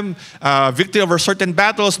helped them, victory over certain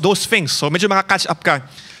battles, those things. So medyo makaka-catch up ka.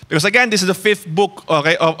 Because again, this is the 5th book,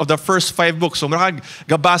 okay, of the first 5 books. So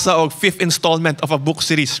gabasa og 5th installment of a book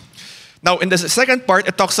series. Now, in the second part,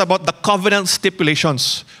 it talks about the covenant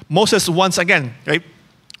stipulations. Moses once again, right,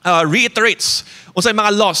 reiterates unsay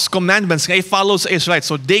mga laws, commandments nga i-follow sa Israelites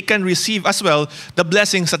so they can receive as well the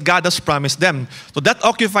blessings that God has promised them. So that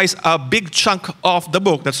occupies a big chunk of the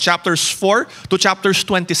book. That's chapters 4 to chapters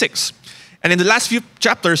 26. And in the last few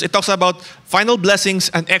chapters, it talks about final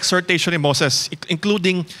blessings and exhortation in Moses,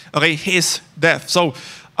 including his death. So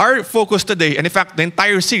our focus today, and in fact the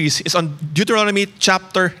entire series, is on Deuteronomy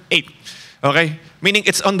chapter 8. Okay? Meaning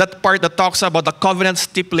it's on that part that talks about the covenant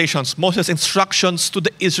stipulations, Moses' instructions to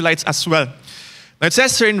the Israelites as well. Now it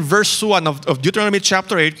says here in verse 1 of Deuteronomy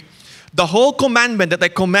chapter 8, the whole commandment that I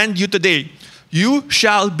command you today, you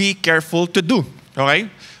shall be careful to do. Okay?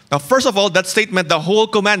 Now first of all, that statement, the whole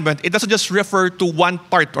commandment, it doesn't just refer to one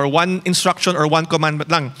part or one instruction or one commandment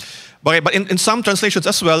lang. But in some translations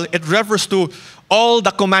as well, it refers to all the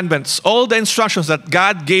commandments, all the instructions that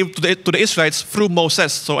God gave to the Israelites through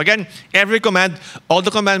Moses. So again, every command, all the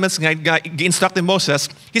commandments that instructed Moses,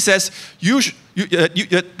 he says,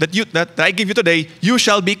 that I give you today, you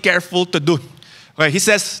shall be careful to do. Okay, he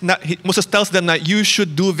says, Moses tells them that you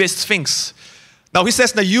should do these things. Now he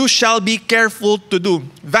says that you shall be careful to do.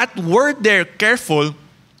 That word there, careful,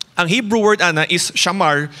 ang Hebrew word is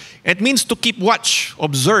shamar. It means to keep watch,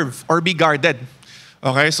 observe, or be guarded.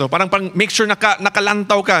 Okay, so parang make sure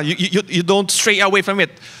nakalantaw ka. You don't stray away from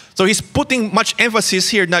it. So he's putting much emphasis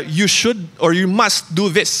here that you should or you must do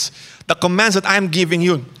this. The commands that I am giving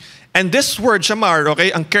you. And this word, shamar,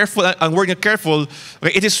 okay, ang word na careful,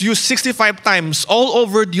 okay, it is used 65 times all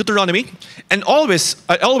over Deuteronomy and always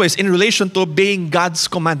in relation to obeying God's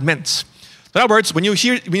commandments. In other words, when you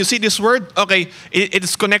see this word, okay, it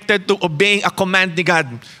is connected to obeying a command ni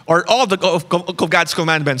God or all of God's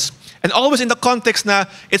commandments. And always in the context na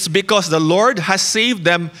it's because the Lord has saved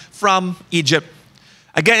them from Egypt.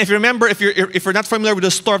 Again, if you remember, if you're not familiar with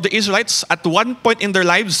the story of the Israelites, at one point in their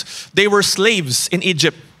lives, they were slaves in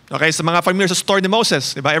Egypt. Okay, sa mga familiar sa story ni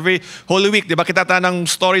Moses, diba? Every Holy Week, diba, kita ng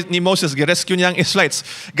story ni Moses, girescue niya ang Israelites.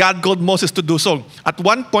 God called Moses to do so. At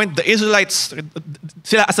one point, the Israelites,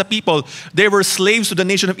 sila as a people, they were slaves to the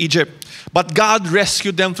nation of Egypt. But God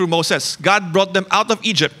rescued them through Moses. God brought them out of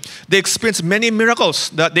Egypt. They experienced many miracles.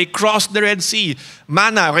 That they crossed the Red Sea,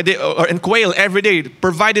 manna and quail every day,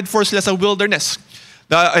 provided for sila sa wilderness.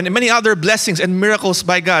 And many other blessings and miracles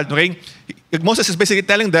by God. Okay? Moses is basically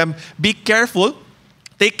telling them, be careful.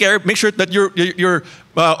 Take care, make sure that you're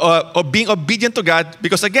being obedient to God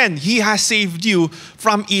because again, He has saved you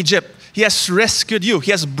from Egypt. He has rescued you.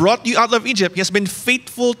 He has brought you out of Egypt. He has been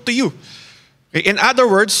faithful to you. Okay? In other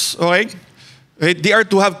words, okay, they are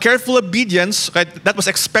to have careful obedience, right? That was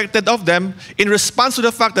expected of them in response to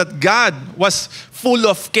the fact that God was full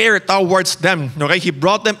of care towards them. Okay? He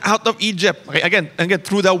brought them out of Egypt, okay? again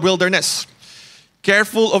through the wilderness.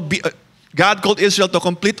 God called Israel to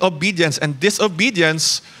complete obedience, and this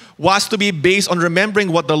obedience was to be based on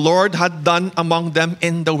remembering what the Lord had done among them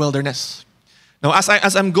in the wilderness. Now,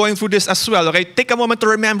 as I'm going through this as well, okay, take a moment to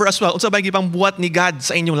remember as well, unsa ba gibang buhat ni God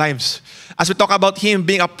sa inyong lives. As we talk about Him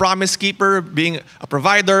being a promise keeper, being a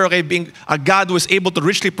provider, okay, being a God who is able to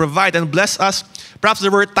richly provide and bless us, perhaps there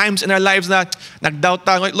were times in our lives na nag-doubt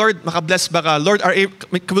tayo, Lord, makabless ba ka? Lord,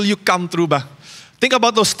 will you come through ba? Think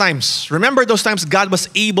about those times. Remember those times God was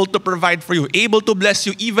able to provide for you, able to bless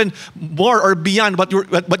you even more or beyond what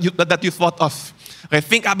you thought of. Okay,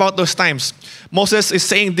 think about those times. Moses is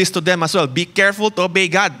saying this to them as well. Be careful to obey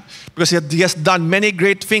God because He has done many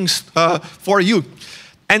great things for you.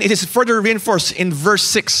 And it is further reinforced in verse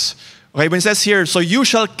 6. Okay, when it says here, so you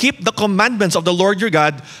shall keep the commandments of the Lord your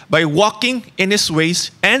God by walking in His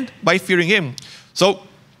ways and by fearing Him. So,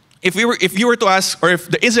 if you were to ask, or if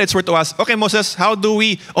the Israelites were to ask, okay, Moses, how do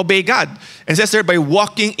we obey God? And it says there, by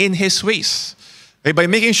walking in His ways. Okay, by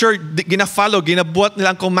making sure gina-follow, ginabuhat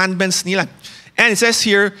nilang commandments nila. And it says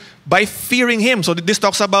here, by fearing Him. So this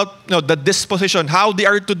talks about the disposition, how they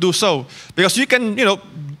are to do so. Because you can,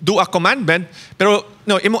 do a commandment, pero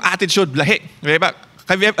imong attitude, lahi. Okay ba?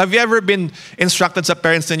 Have you ever been instructed sa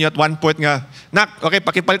parents ninyo at one point nga, nak, okay,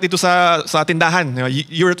 pakipalit ito sa tindahan.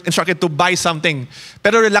 You're instructed to buy something.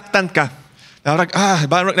 Pero reluctant ka.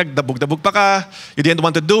 Nagdabog-dabog pa ka. You didn't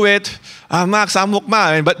want to do it. Mak, samok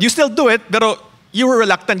ma. But you still do it, pero you were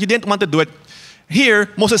reluctant. You didn't want to do it. Here,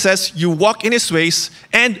 Moses says, you walk in His ways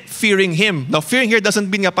and fearing Him. Now, fearing here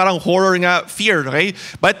doesn't mean nga parang horror nga fear, okay?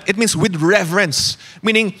 But it means with reverence.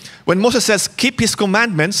 Meaning, when Moses says, keep His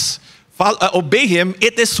commandments, obey Him,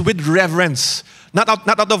 it is with reverence. Not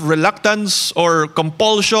out of reluctance or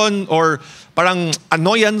compulsion or parang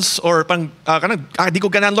annoyance or parang, di ko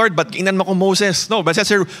ganan, Lord, but kinan mo ko Moses. No, but it says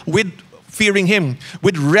here, with fearing Him,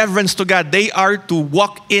 with reverence to God, they are to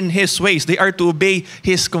walk in His ways. They are to obey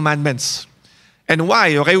His commandments. And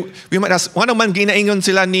why? Okay, we might ask, ano man ginaingon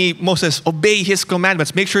sila ni Moses, obey His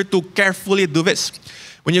commandments. Make sure to carefully do this.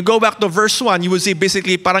 When you go back to verse 1, you will see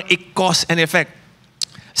basically parang a cause and effect.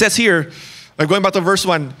 It says here, going back to verse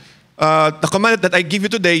 1, the command that I give you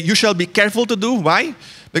today, you shall be careful to do. Why?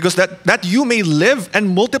 Because that you may live and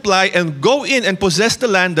multiply and go in and possess the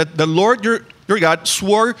land that the Lord your God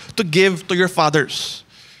swore to give to your fathers.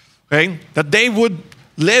 Okay? That they would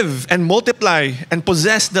live and multiply and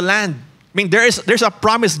possess the land. I mean, there's a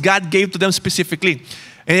promise God gave to them specifically.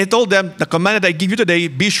 And He told them, the command that I give you today,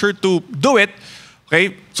 be sure to do it,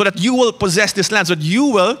 okay, so that you will possess this land, so that you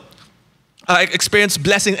will experience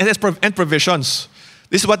blessing and provisions.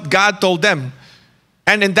 This is what God told them.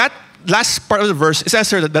 And in that last part of the verse, it says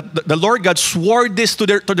here that the Lord God swore this to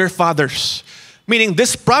their fathers. Meaning,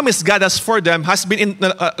 this promise God has for them has been in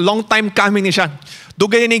a long time coming ni siya.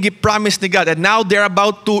 Dugay ni promise ni God, and now they're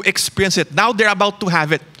about to experience it. Now they're about to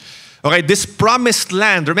have it. Okay, this promised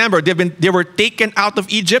land. Remember, they were taken out of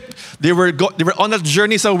Egypt. They were on a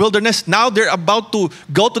journey to the wilderness. Now they're about to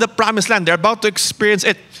go to the promised land. They're about to experience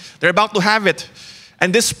it. They're about to have it.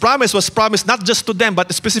 And this promise was promised not just to them,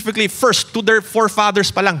 but specifically first to their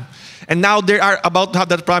forefathers palang. And now they are about to have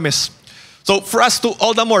that promise. So for us to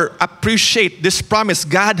all the more appreciate this promise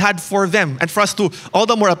God had for them, and for us to all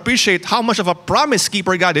the more appreciate how much of a promise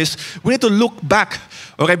keeper God is, we need to look back,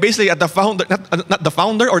 okay, basically at the founder, not the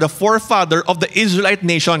founder or the forefather of the Israelite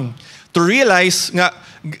nation, to realize nga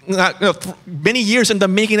many years in the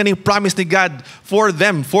making na ng promise ni God for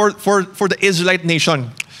them, for the Israelite nation.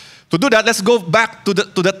 To do that, let's go back to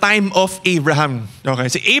the time of Abraham. Okay,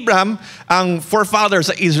 si Abraham ang forefather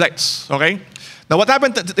sa Israelites. Okay. Now, what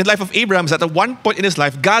happened in the life of Abraham is that at one point in his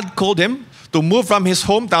life, God called him to move from his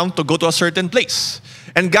hometown to go to a certain place.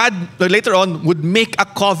 And God, later on, would make a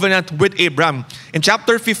covenant with Abraham. In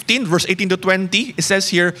chapter 15, verse 18 to 20, it says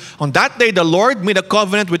here, on that day, the Lord made a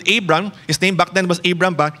covenant with Abraham. His name back then was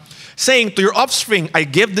Abraham, saying, to your offspring, I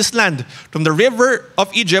give this land from the river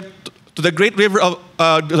of Egypt to the great river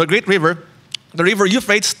the river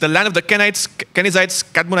Euphrates, the land of the Kenizzites,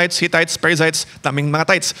 Kadmonites, Hittites, Perizzites, taming mga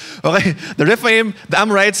tites. Okay, the Rephaim, the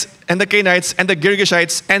Amorites, and the Canaanites, and the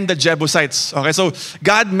Girgashites, and the Jebusites. Okay, so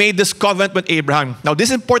God made this covenant with Abraham. Now,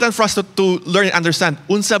 this is important for us to learn and understand.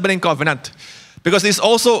 Unsa ba ning covenant? Because this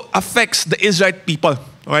also affects the Israelite people.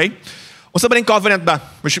 Okay? Unsa ba ning covenant ba?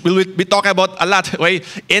 Which we'll be talking about a lot, okay,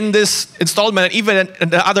 in this installment and even in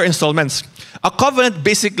the other installments. A covenant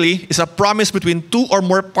basically is a promise between two or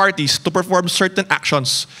more parties to perform certain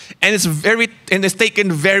actions, and it's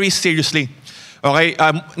taken very seriously. Okay,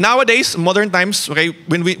 nowadays, modern times, okay,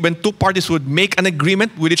 when two parties would make an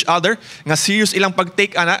agreement with each other, nga serious ilang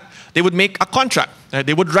pagtake ana, they would make a contract.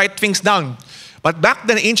 They would write things down. But back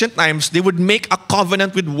then, in ancient times, they would make a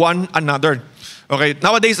covenant with one another. Okay,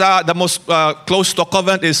 nowadays, the most close to a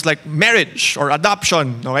covenant is like marriage or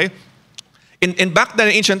adoption. Okay, in back then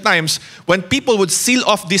in ancient times, when people would seal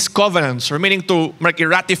off these covenants, or meaning to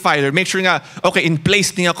ratify or make sure nga, okay, in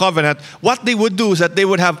place niya covenant, what they would do is that they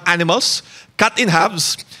would have animals cut in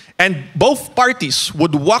halves, and both parties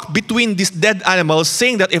would walk between these dead animals,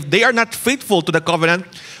 saying that if they are not faithful to the covenant,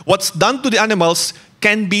 what's done to the animals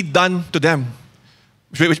can be done to them.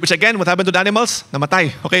 Which again, what happened to the animals?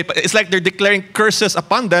 Namatay. Okay, it's like they're declaring curses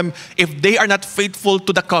upon them if they are not faithful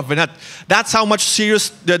to the covenant. That's how much serious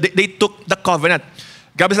they took the covenant.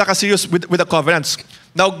 God is like serious with the covenants.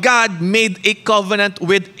 Now, God made a covenant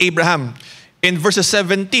with Abraham. In verses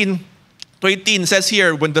 17 to 18 says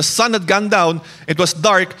here, when the sun had gone down, it was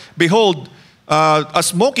dark, behold, a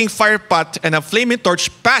smoking fire pot and a flaming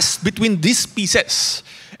torch passed between these pieces.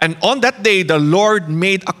 And on that day, the Lord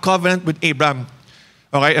made a covenant with Abraham.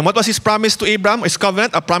 Okay, and what was his promise to Abraham? His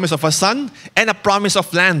covenant, a promise of a son, and a promise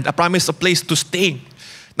of land, a promise of place to stay.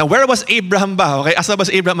 Now, where was Abraham ba? Okay, asa was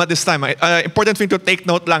Abraham at this time? Important thing to take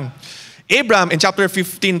note lang. Abraham, in chapter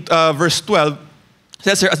 15, verse 12,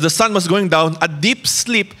 says here, as the sun was going down, a deep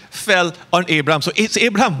sleep fell on Abraham. So it's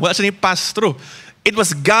Abraham who actually passed through. It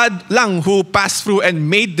was God lang who passed through and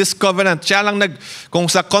made this covenant. Siya lang kung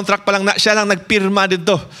sa contract pa lang siya lang nagpirma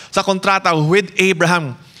dito sa kontrata with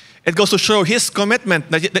Abraham. It goes to show his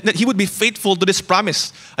commitment that he would be faithful to this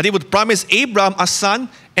promise. And he would promise Abraham a son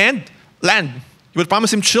and land. He would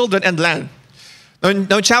promise him children and land. Now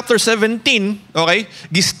in chapter 17, okay,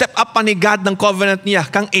 gi-step up pa ni God ng covenant niya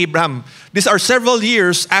kang Abraham. These are several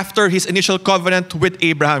years after his initial covenant with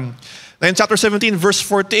Abraham. Now in chapter 17, verse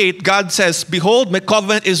 48, God says, behold, my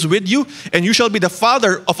covenant is with you, and you shall be the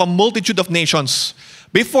father of a multitude of nations.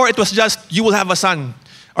 Before it was just, you will have a son.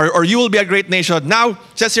 Or you will be a great nation. Now, it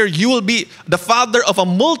says here, you will be the father of a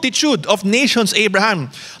multitude of nations, Abraham.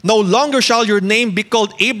 No longer shall your name be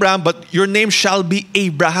called Abraham, but your name shall be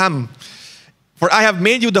Abraham. For I have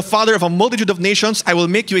made you the father of a multitude of nations. I will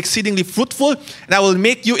make you exceedingly fruitful, and I will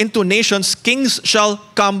make you into nations. Kings shall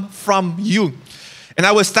come from you. And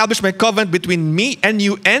I will establish my covenant between me and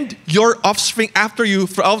you and your offspring after you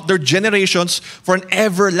throughout their generations for an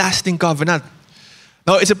everlasting covenant.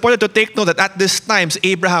 Now, it's important to take note that at this time,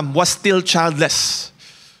 Abraham was still childless.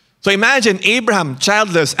 So imagine Abraham,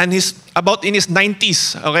 childless, and he's about in his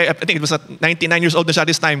 90s. Okay, I think it was at 99 years old at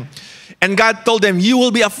this time. And God told him, you will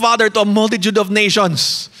be a father to a multitude of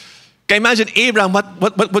nations. Can you imagine Abraham,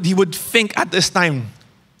 what he would think at this time?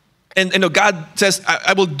 And God says,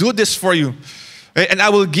 I will do this for you. And I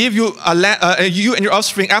will give you, you and your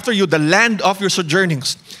offspring after you, the land of your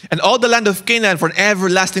sojournings, and all the land of Canaan for an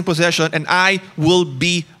everlasting possession, and I will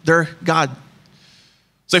be their God.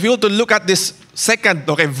 So if you were to look at this second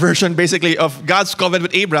version, basically, of God's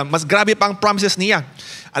covenant with Abraham, mas grabe pang promises niya.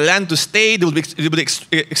 A land to stay, they will be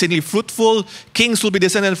exceedingly fruitful, kings will be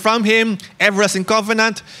descended from him, everlasting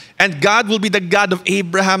covenant, and God will be the God of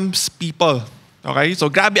Abraham's people. Okay? So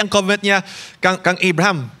grabe ang covenant niya kang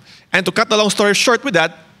Abraham. And to cut the long story short with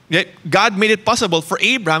that, God made it possible for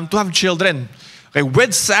Abraham to have children. Okay,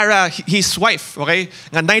 with Sarah, his wife, okay,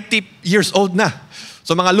 nga 90 years old na.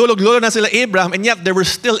 So mga lulog-lolo na sila Abraham, and yet they were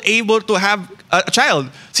still able to have a child,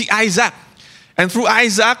 si Isaac. And through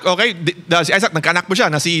Isaac, okay, si Isaac, nagkaanak mo siya,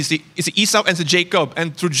 na si Esau and si Jacob.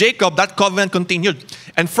 And through Jacob, that covenant continued.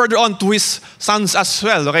 And further on to his sons as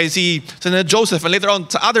well, okay, si Joseph, and later on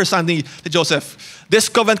sa other son ni Joseph. This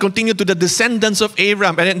covenant continued to the descendants of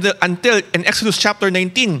Abraham until in Exodus chapter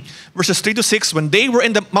 19, verses 3 to 6, when they were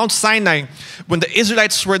in the Mount Sinai, when the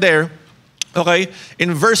Israelites were there, okay,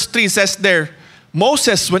 in verse 3 says there,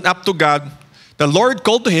 Moses went up to God. The Lord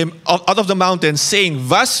called to him out of the mountain, saying,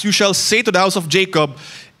 thus you shall say to the house of Jacob,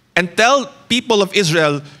 and tell people of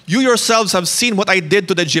Israel, you yourselves have seen what I did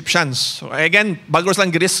to the Egyptians. So again, bagros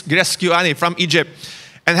lang girescue from Egypt.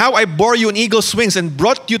 And how I bore you on eagle's wings and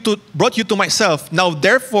brought you to myself. Now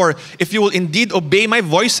therefore, if you will indeed obey my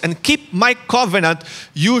voice and keep my covenant,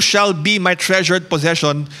 you shall be my treasured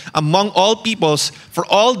possession among all peoples, for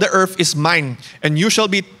all the earth is mine. And you shall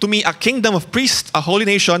be to me a kingdom of priests, a holy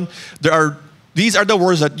nation. These are the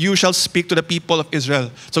words that you shall speak to the people of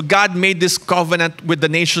Israel. So God made this covenant with the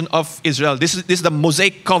nation of Israel. This is the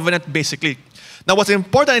Mosaic covenant, basically. Now, what's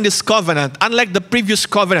important in this covenant, unlike the previous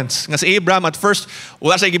covenants, nga si Abraham at first,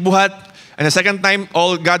 wala siya gibuhat, and the second time,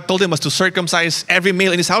 all God told him was to circumcise every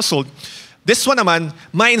male in his household. This one naman,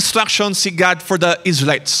 may instructions si God for the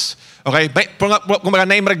Israelites. Okay? Kung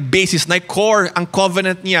na yung basis, na core ang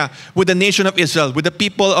covenant niya with the nation of Israel, with the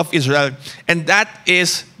people of Israel. And that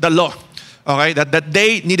is the law. Okay? That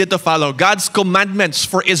they needed to follow. God's commandments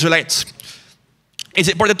for Israelites. it's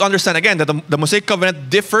important to understand again that the Mosaic covenant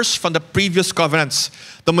differs from the previous covenants.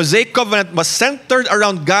 The Mosaic covenant was centered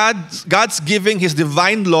around God's giving His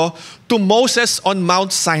divine law to Moses on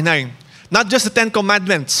Mount Sinai. Not just the Ten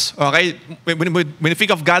Commandments. Okay? When you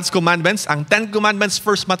think of God's commandments, ang Ten Commandments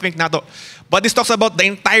first mathematics nato. But this talks about the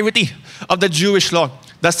entirety of the Jewish law.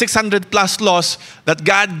 The 600 plus laws that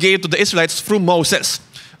God gave to the Israelites through Moses.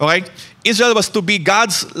 Okay? Israel was to be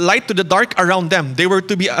God's light to the dark around them. They were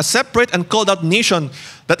to be a separate and called out nation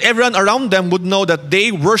that everyone around them would know that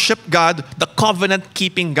they worship God, the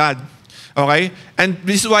covenant-keeping God. Okay? And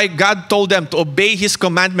this is why God told them to obey His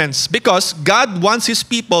commandments, because God wants His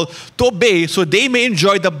people to obey so they may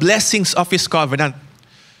enjoy the blessings of His covenant.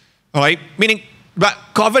 Okay? Meaning,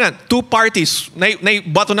 covenant, two parties.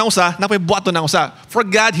 Buwato na usa, buwato na usa. For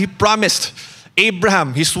God, He promised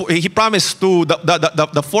Abraham, he promised to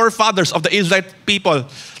the forefathers of the Israelite people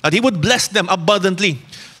that He would bless them abundantly.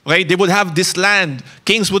 Okay? They would have this land.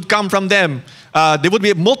 Kings would come from them. There would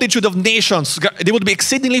be a multitude of nations. They would be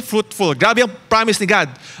exceedingly fruitful. Grabe ang promise ni God.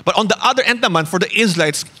 But on the other end naman, for the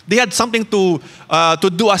Israelites, they had something to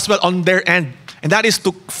do as well on their end. And that is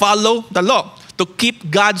to follow the law, to keep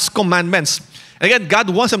God's commandments. And again, God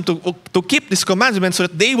wants them to keep these commandments so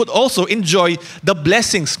that they would also enjoy the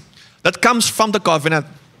blessings that comes from the covenant.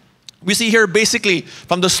 We see here basically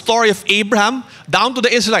from the story of Abraham down to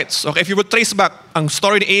the Israelites. Okay, if you would trace back ang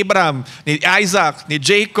story ni Abraham, ni Isaac, ni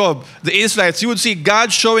Jacob, the Israelites, you would see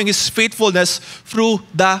God showing His faithfulness through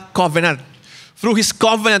the covenant. Through His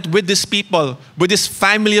covenant with this people, with this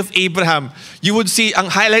family of Abraham, you would see ang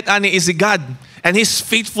highlight ani is God and His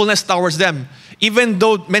faithfulness towards them. Even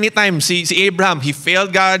though many times si Abraham, he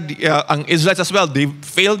failed God, ang Israelites as well, they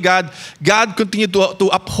failed God, God continued to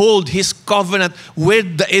uphold His covenant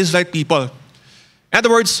with the Israelite people. In other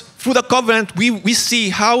words, through the covenant, we see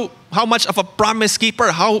how much of a promise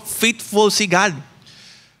keeper, how faithful si God.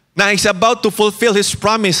 Na He's about to fulfill His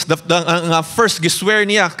promise, the first giswear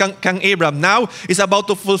niya kang Abraham. Now, He's about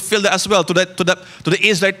to fulfill that as well to the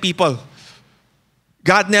Israelite people.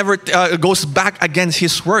 God never goes back against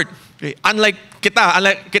His word. Okay? Unlike kita,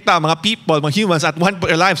 mga people, mga humans, at one point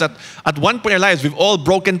in our lives, we've all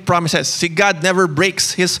broken promises. See, God never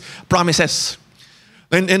breaks His promises.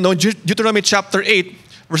 In Deuteronomy chapter 8,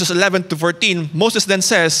 verses 11 to 14, Moses then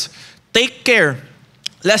says, "Take care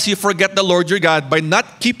lest you forget the Lord your God by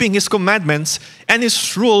not keeping His commandments and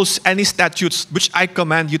His rules and His statutes, which I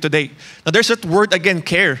command you today." Now there's that word again,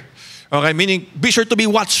 care. Okay, meaning be sure to be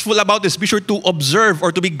watchful about this. Be sure to observe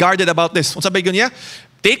or to be guarded about this. Kung sabi niya,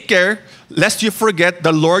 take care lest you forget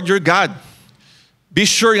the Lord your God. Be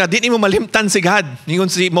sure na di mo malimtan si God.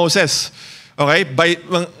 Ningon si Moses. Okay?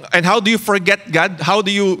 And how do you forget God? How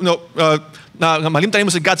do you malimtan mo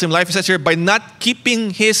si God in life? It says here, by not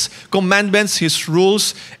keeping His commandments, His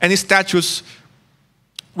rules, and His statutes,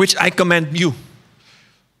 which I command you.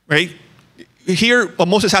 Right? Here,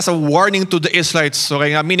 Moses has a warning to the Israelites.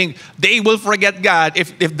 Okay? Meaning, they will forget God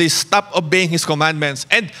if they stop obeying His commandments.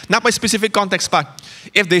 And not by specific context pa.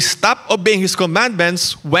 If they stop obeying His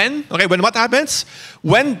commandments, when? Okay, when what happens?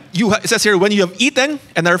 It says here, when you have eaten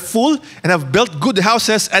and are full and have built good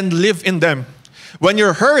houses and live in them. When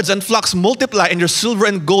your herds and flocks multiply and your silver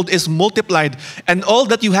and gold is multiplied and all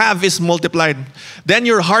that you have is multiplied, then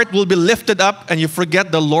your heart will be lifted up and you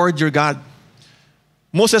forget the Lord your God.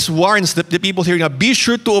 Moses warns the people here, be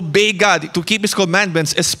sure to obey God, to keep His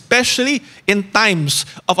commandments, especially in times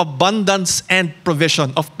of abundance and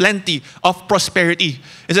provision, of plenty, of prosperity.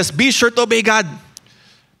 It says, be sure to obey God.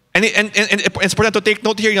 And it's important to take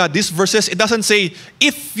note here, these verses, it doesn't say,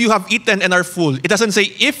 if you have eaten and are full. It doesn't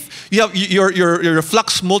say, if you have your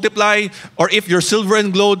flocks multiply, or if your silver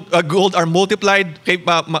and gold are multiplied. Okay,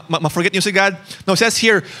 forget niyo si God. No, it says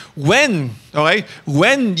here, when, okay,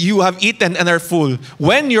 when you have eaten and are full,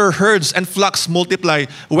 when your herds and flocks multiply,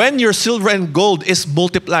 when your silver and gold is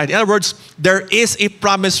multiplied. In other words, there is a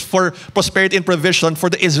promise for prosperity and provision for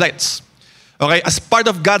the Israelites. Okay, as part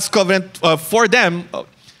of God's covenant for them,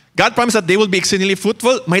 God promised that they will be exceedingly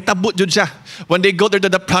fruitful. May tabut jud siya when they go there to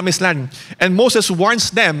the promised land. And Moses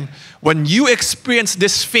warns them, when you experience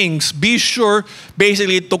these things, be sure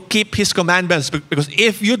basically to keep His commandments. Because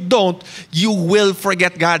if you don't, you will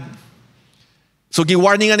forget God. So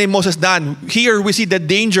giwarningan ni Moses dan. Here we see the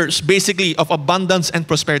dangers basically of abundance and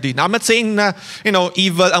prosperity. Now I'm not saying na,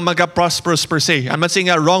 evil ang magka-prosperous per se. I'm not saying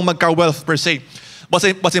na wrong magka-wealth per se.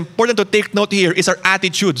 What's important to take note here is our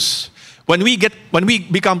attitudes. When we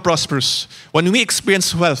become prosperous, when we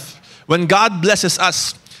experience wealth, when God blesses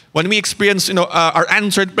us, when we experience our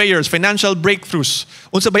answered prayers, financial breakthroughs,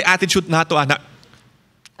 unsa bay attitude nato ana?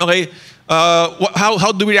 Okay,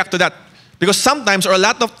 how do we react to that? Because sometimes, or a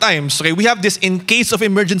lot of times, okay, we have this in case of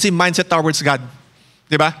emergency mindset towards God.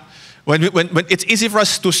 Diba? When it's easy for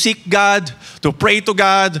us to seek God, to pray to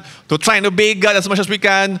God, to try and obey God as much as we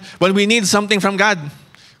can, when we need something from God.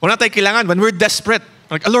 Wala tayo kailangan, when we're desperate.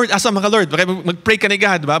 Like, Lord, asa mga Lord? Okay, mag-pray ka ni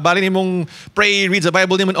God, ba? Bali mong pray, read the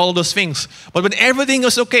Bible, and all those things. But when everything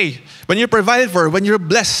is okay, when you're provided for, when you're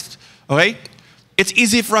blessed, okay, it's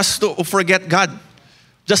easy for us to forget God.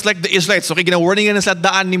 Just like the Israelites, okay, gina-warning na sa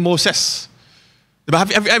daan ni Moses. Diba?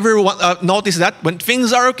 Have you ever noticed that? When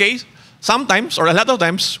things are okay, sometimes, or a lot of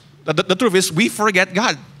times, the truth is, we forget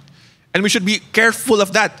God. And we should be careful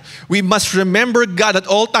of that. We must remember God at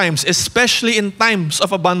all times, especially in times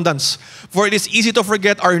of abundance. For it is easy to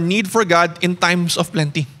forget our need for God in times of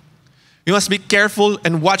plenty. We must be careful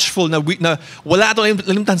and watchful na wala ito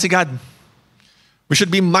limtan si God. We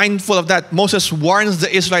should be mindful of that. Moses warns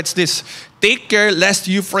the Israelites this. Take care lest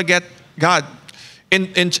you forget God.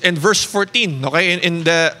 In verse 14, okay, in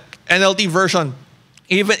the NLT version,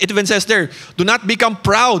 it even says there, do not become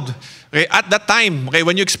proud, okay, at that time, okay,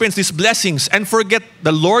 when you experience these blessings, and forget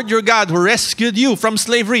the Lord your God who rescued you from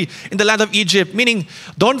slavery in the land of Egypt. Meaning,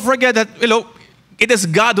 don't forget that, it is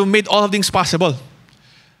God who made all of things possible.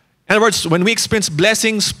 In other words, when we experience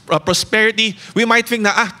blessings, prosperity, we might think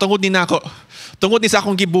na, tungod ni na ako. Tungod ni sa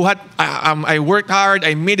akong gibuhat, I worked hard,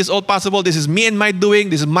 I made this all possible, this is me and my doing,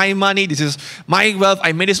 this is my money, this is my wealth,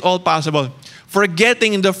 I made this all possible.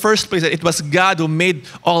 Forgetting in the first place that it was God who made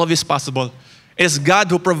all of this possible. It is God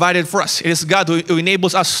who provided for us. It is God who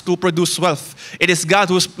enables us to produce wealth. It is God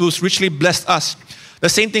who's richly blessed us. The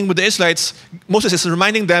same thing with the Israelites. Moses is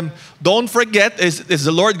reminding them, don't forget, it is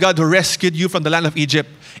the Lord God who rescued you from the land of Egypt.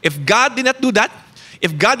 If God did not do that,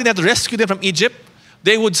 if God did not rescue them from Egypt,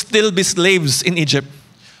 they would still be slaves in Egypt.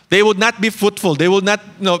 They would not be fruitful. They would not,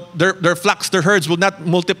 their flocks, their herds would not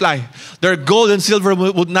multiply. Their gold and silver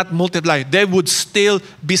would not multiply. They would still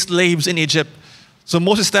be slaves in Egypt. So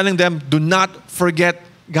Moses is telling them, do not forget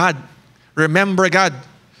God. Remember God.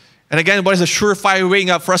 And again, what is a surefire way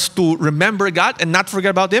for us to remember God and not forget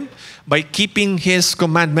about Him? By keeping His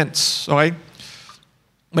commandments. Okay?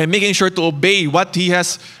 By making sure to obey what He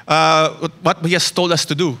has told us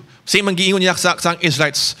to do. Same ang giingon niya sa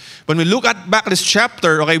Israelites. When we look back at this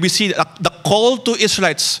chapter, okay, we see the call to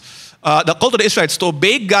Israelites, to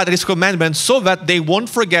obey God and His commandments so that they won't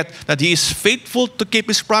forget that He is faithful to keep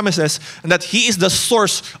His promises and that He is the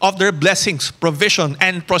source of their blessings, provision,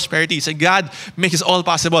 and prosperity. So God makes it all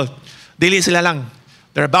possible. Dili sila lang.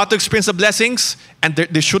 They're about to experience the blessings and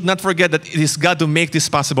they should not forget that it is God who makes this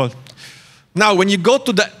possible. Now, when you go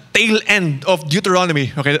to the tail end of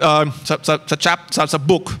Deuteronomy, okay, sa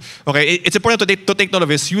book, okay, it's important to take note of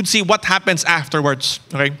this. You'd see what happens afterwards,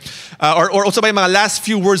 okay, or also by mga last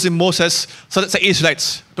few words in Moses sa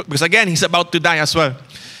Israelites, because again, he's about to die as well.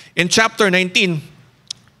 In chapter 19,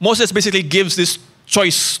 Moses basically gives this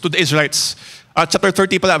choice to the Israelites. Chapter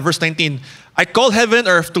 30, verse 19. I call heaven and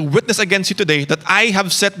earth to witness against you today that I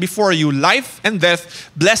have set before you life and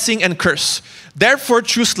death, blessing and curse. Therefore,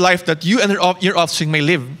 choose life that you and your offspring may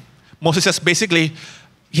live. Moses says basically,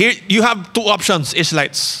 here you have two options,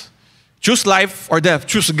 Israelites. Choose life or death.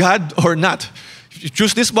 Choose God or not. If you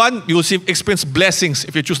choose this one, you will experience blessings.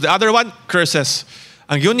 If you choose the other one, curses.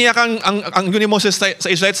 Ang yun ni Moses sa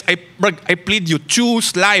Israelites, I plead you,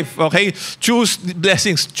 choose life, okay? Choose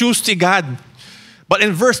blessings. Choose si God. But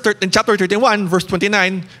in chapter 31, verse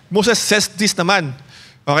 29, Moses says this naman,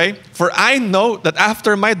 okay? For I know that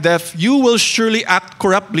after my death, you will surely act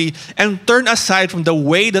corruptly and turn aside from the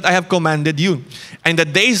way that I have commanded you. And the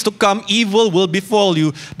days to come, evil will befall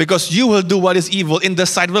you because you will do what is evil in the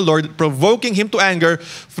sight of the Lord, provoking Him to anger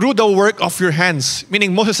through the work of your hands.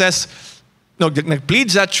 Meaning Moses says, nag-plead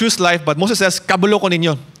siya, choose life, but Moses says, kabulo ko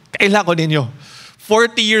ninyo, kaila ko ninyo.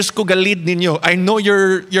 40 years ko galid ninyo. I know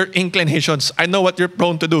your inclinations. I know what you're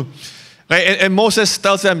prone to do. Right? And Moses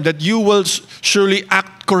tells them that you will surely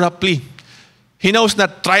act corruptly. He knows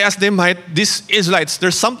that try as they might, these Israelites,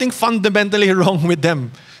 there's something fundamentally wrong with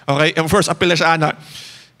them. Okay? And first, apela siya ana.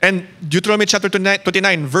 And Deuteronomy chapter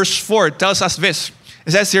 29, verse 4 tells us this.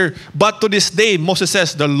 It says here, but to this day, Moses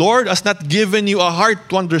says, the Lord has not given you a heart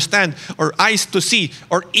to understand, or eyes to see,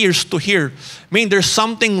 or ears to hear. Meaning there's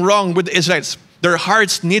something wrong with the Israelites. Their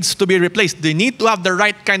hearts needs to be replaced. They need to have the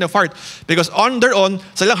right kind of heart. Because on their own,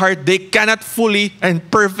 sa ilang heart, they cannot fully and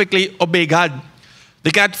perfectly obey God. They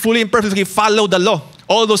cannot fully and perfectly follow the law.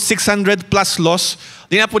 All those 600 plus laws,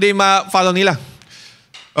 di na po ma-follow nila.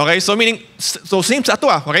 Okay, so meaning, so same sa ato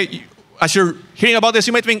okay? As you're hearing about this,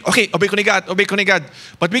 you might think, okay, obey ko ni God.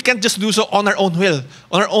 But we can't just do so on our own will,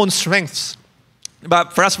 on our own strengths.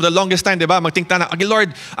 Diba? For us, for the longest time, diba, magtingta na, okay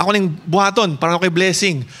Lord, ako ning buhaton, para ako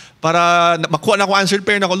blessing. para makuha na ako answered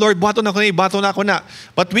prayer na ako, Lord, bato na ako na.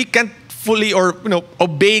 But we can't fully or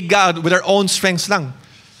obey God with our own strengths lang.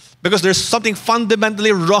 Because there's something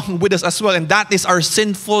fundamentally wrong with us as well, and that is our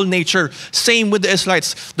sinful nature. Same with the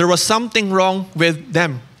Israelites. There was something wrong with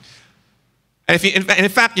them. And in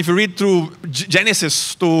fact, if you read through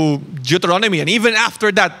Genesis to Deuteronomy, and even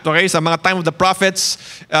after that, okay, sa mga time of the prophets,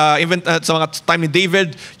 even sa mga time of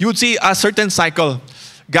David, you would see a certain cycle.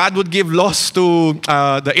 God would give laws to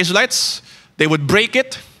the Israelites. They would break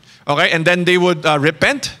it, okay, and then they would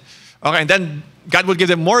repent, okay, and then God would give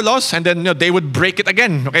them more laws, and then they would break it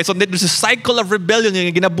again. Okay, so there's a cycle of rebellion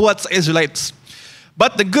yung ginabuhat sa Israelites.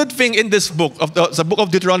 But the good thing in this book, the book of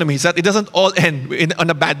Deuteronomy, is that it doesn't all end on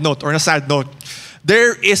a bad note or on a sad note.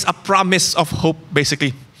 There is a promise of hope,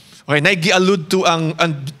 basically. Okay, nag-allude to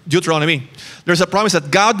ang Deuteronomy. There's a promise that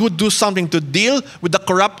God would do something to deal with the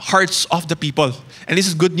corrupt hearts of the people. And this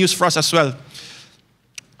is good news for us as well.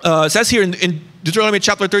 It says here in Deuteronomy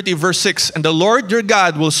chapter 30, verse 6, and the Lord your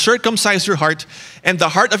God will circumcise your heart and the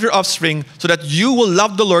heart of your offspring, so that you will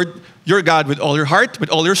love the Lord your God with all your heart, with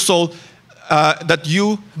all your soul, that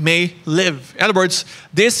you may live. In other words,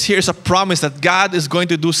 this here is a promise that God is going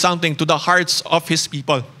to do something to the hearts of His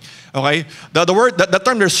people. Okay? The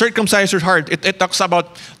term there, circumcise your heart, it talks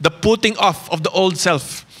about the putting off of the old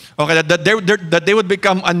self. Okay, that they would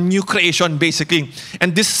become a new creation, basically.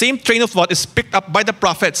 And this same train of thought is picked up by the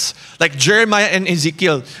prophets, like Jeremiah and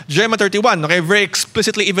Ezekiel. Jeremiah 31, okay, very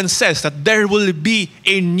explicitly even says that there will be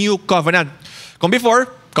a new covenant. Come before,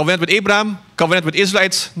 covenant with Abraham, covenant with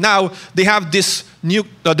Israelites. Now, they have this new,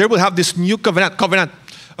 they will have this new covenant.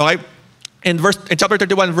 Okay? In chapter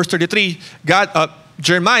 31, verse 33,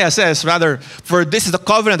 Jeremiah says, rather, for this is the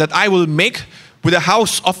covenant that I will make with the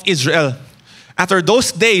house of Israel. After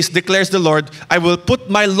those days, declares the Lord, I will put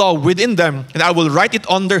my law within them, and I will write it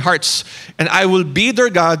on their hearts, and I will be their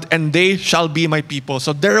God, and they shall be my people.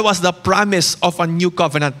 So there was the promise of a new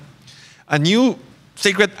covenant, a new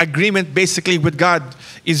sacred agreement basically with God.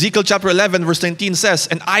 Ezekiel chapter 11, verse 19 says,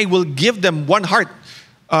 and I will give them one heart,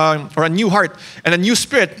 or a new heart, and a new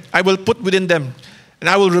spirit I will put within them. And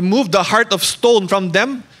I will remove the heart of stone from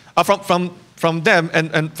them, from them,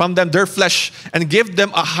 and from them their flesh, and give them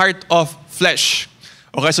a heart of flesh.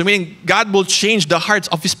 Okay, so meaning God will change the hearts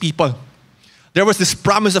of His people. There was this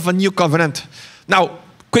promise of a new covenant. Now,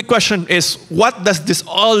 quick question is, what does this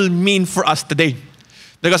all mean for us today?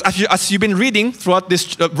 Because as you've been reading throughout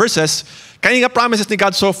these verses, kanina promises ni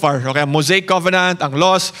God so far, okay, Mosaic covenant, ang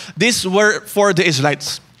laws, these were for the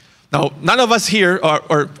Israelites. Now, none of us here,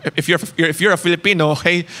 or if you're a Filipino,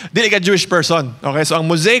 okay, dili ka Jewish person. Okay, so ang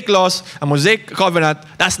Mosaic laws, ang Mosaic covenant,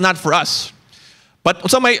 that's not for us. But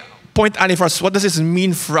so my point, Annie, for us, what does this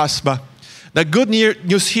mean for us ba? The good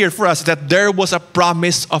news here for us is that there was a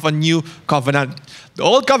promise of a new covenant. The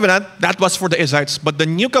old covenant, that was for the Israelites. But the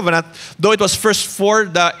new covenant, though it was first for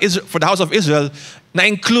the house of Israel,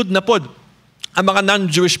 na-include na pod ang mga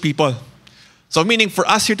non-Jewish people. So meaning for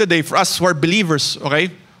us here today, for us who are believers,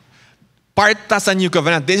 okay, part sa new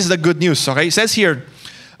covenant. This is the good news, okay? It says here,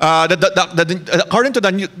 according to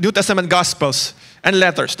the New Testament Gospels and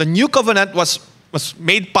letters, the new covenant was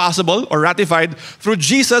made possible or ratified through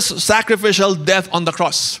Jesus' sacrificial death on the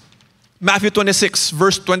cross. Matthew 26,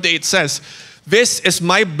 verse 28 says, this is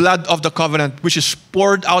my blood of the covenant, which is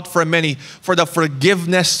poured out for many for the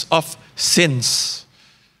forgiveness of sins.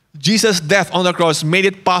 Jesus' death on the cross made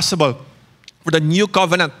it possible for the new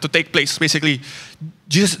covenant to take place. Basically,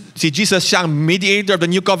 Jesus siyang mediator of the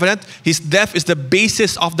new covenant. His death is the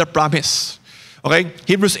basis of the promise. Okay?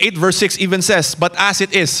 Hebrews 8 verse 6 even says, but as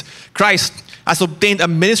it is, Christ has obtained a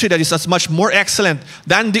ministry that is as much more excellent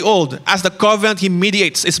than the old, as the covenant He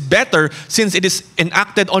mediates is better, since it is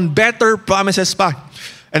enacted on better promises pa.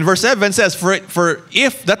 And verse 7 says, for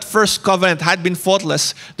if that first covenant had been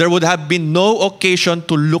faultless, there would have been no occasion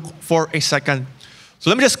to look for a second.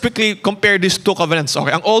 So let me just quickly compare these two covenants.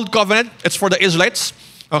 Okay, ang old covenant, it's for the Israelites.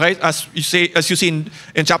 Okay, as you see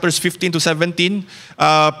in chapters 15 to 17,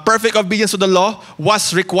 perfect obedience to the law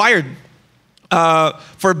was required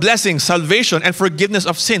for blessing, salvation, and forgiveness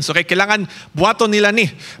of sins. Okay, kailangan buhaton nila ni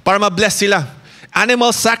para ma-bless sila.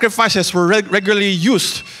 Animal sacrifices were regularly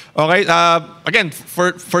used. Okay, again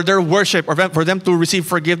for their worship or for them to receive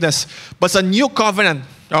forgiveness. But a new covenant,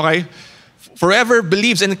 okay, forever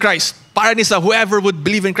believes in Christ. Para ni sa whoever would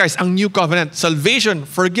believe in Christ, ang new covenant, salvation,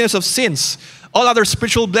 forgiveness of sins, all other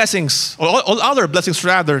spiritual blessings, all other blessings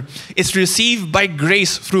rather, is received by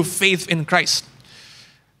grace through faith in Christ.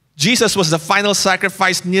 Jesus was the final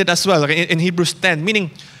sacrifice needed as well, okay, in Hebrews 10,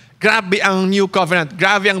 meaning grabe ang new covenant,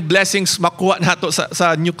 grabe ang blessings makuha nato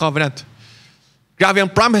sa new covenant. Grabe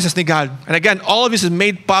ang promises ni God. And again, all of this is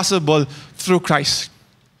made possible through Christ.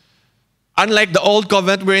 Unlike the old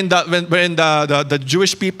covenant wherein the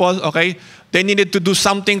Jewish people, okay, they needed to do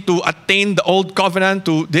something to attain the old covenant,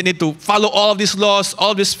 they need to follow all of these laws,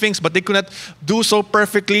 all of these things, but they could not do so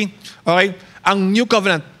perfectly. Okay? Ang new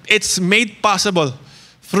covenant, it's made possible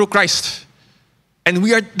through Christ. And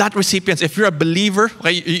we are that recipients. If you're a believer,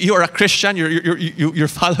 okay, you are a Christian, you're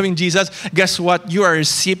following Jesus, guess what? You are a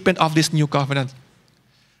recipient of this new covenant.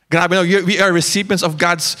 Grabe, no? We are recipients of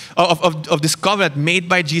God's, of this covenant made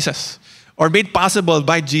by Jesus, or made possible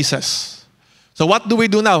by Jesus. So what do we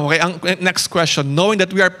do now? Okay, ang next question. Knowing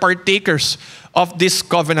that we are partakers of this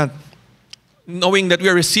covenant, knowing that we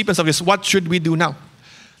are recipients of this, what should we do now?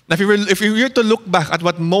 Now, if we were to look back at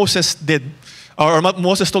what Moses did, or what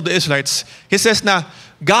Moses told the Israelites, he says na,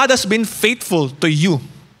 God has been faithful to you,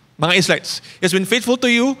 mga Israelites. He has been faithful to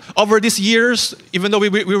you over these years, even though we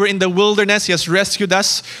were in the wilderness, He has rescued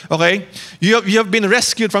us, okay? You have been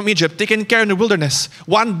rescued from Egypt, taken care in the wilderness,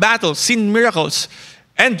 won battles, seen miracles,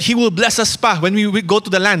 and He will bless us pa when we go to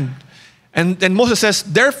the land. And Moses says,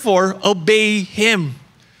 therefore, obey Him.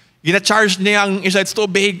 Gina-charge niya ang Israelites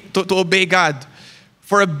to obey God.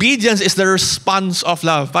 For obedience is the response of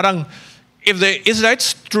love. Parang, if the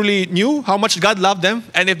Israelites truly knew how much God loved them,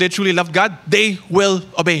 and if they truly loved God, they will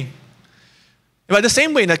obey. But the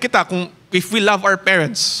same way na kita, if we love our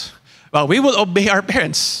parents, well, we will obey our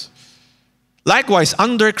parents. Likewise,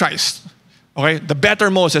 under Christ, okay, the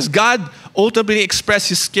better Moses, God ultimately expressed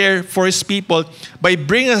His care for His people by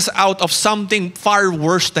bringing us out of something far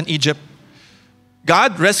worse than Egypt.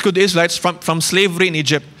 God rescued the Israelites from slavery in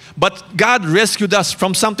Egypt, but God rescued us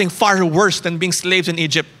from something far worse than being slaves in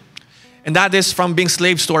Egypt. And that is from being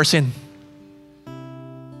slaves to our sin.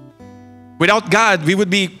 Without God, we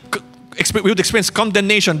would experience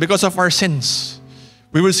condemnation because of our sins.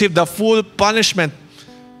 We will receive the full punishment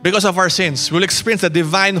because of our sins. We will experience the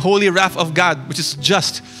divine holy wrath of God, which is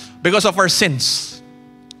just because of our sins.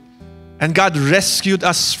 And God rescued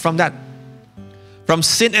us from that. From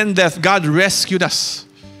sin and death, God rescued us.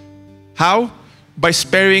 How? By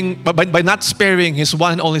not sparing His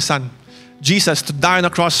one and only Son, Jesus, to die on the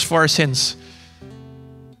cross for our sins.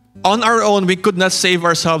 On our own, we could not save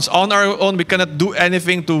ourselves. On our own, we cannot do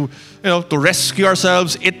anything to rescue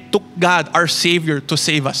ourselves. It took God, our Savior, to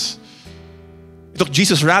save us. It took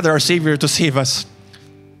Jesus, rather, our Savior, to save us.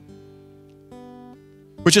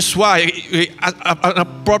 Which is why an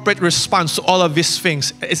appropriate response to all of these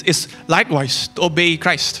things is likewise to obey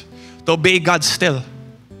Christ, to obey God still.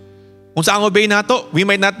 Kung saan obey nato, we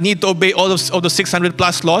might not need to obey all of the 600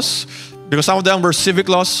 plus laws, because some of them were civic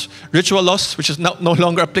laws, ritual laws, which is no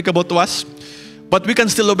longer applicable to us. But we can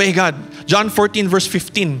still obey God. John 14 verse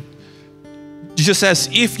 15. Jesus says,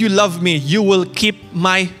 if you love me, you will keep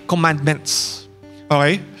my commandments.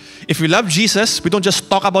 Okay? If we love Jesus, we don't just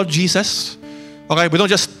talk about Jesus. Okay? We don't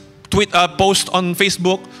just post on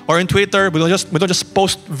Facebook or in Twitter. We don't just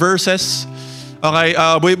post verses.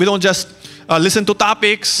 Okay? We don't just listen to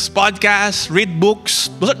topics, podcasts, read books.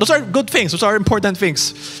 Those are good things. Those are important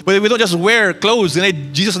things. But we don't just wear clothes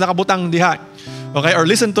and Jesus nakabutang diha. Okay? Or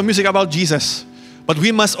listen to music about Jesus. But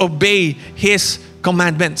we must obey His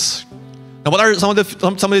commandments. Now, what are some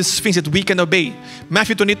of these things that we can obey?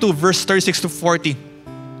 Matthew 22, verse 36 to 40. It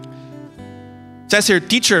says here,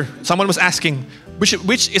 teacher, someone was asking, which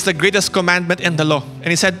is the greatest commandment in the law? And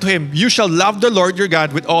he said to him, you shall love the Lord your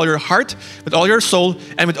God with all your heart, with all your soul,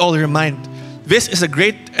 and with all your mind. This is a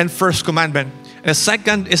great and first commandment. And the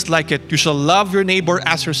second is like it. You shall love your neighbor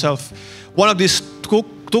as yourself. One of these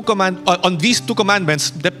on these two commandments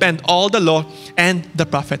depend all the law and the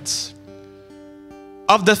prophets.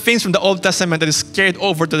 Of the things from the Old Testament that is carried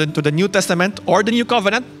over to the New Testament or the New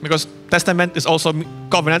Covenant, because Testament is also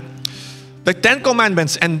covenant, the 10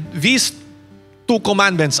 commandments and these 2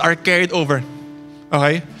 commandments are carried over.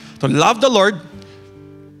 Okay? To love the Lord,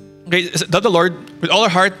 love the Lord with all our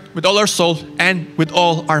heart, with all our soul, and with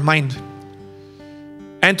all our mind.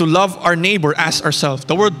 And to love our neighbor as ourselves.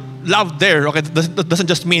 The word love there, okay, that doesn't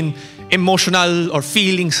just mean emotional or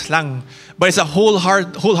feelings lang, but it's a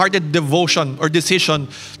wholehearted devotion or decision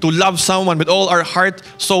to love someone with all our heart,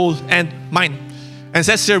 soul, and mind. And it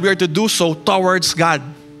says here we are to do so towards God.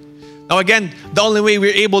 Now again, the only way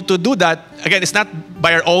we're able to do that, again, it's not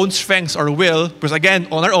by our own strengths or will, because again,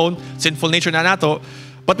 on our own, sinful nature na nato,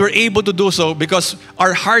 but we're able to do so because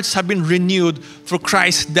our hearts have been renewed through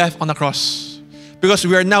Christ's death on the cross. Because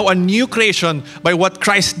we are now a new creation by what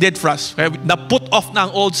Christ did for us. Okay? Na put off na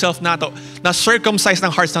ang old self nato. Na circumcised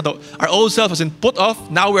ng hearts nato. Our old self has been put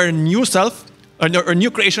off. Now we're a new self, or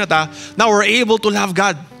new creation nata. Now we're able to love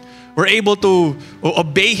God. We're able to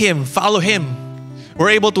obey Him, follow Him. We're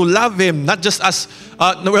able to love Him, not just as,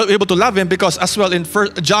 we're able to love Him because as well in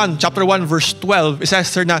John chapter 1 verse 12, it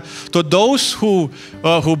says there na, to those who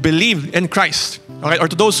believed in Christ, okay, or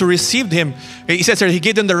to those who received Him, He says there, He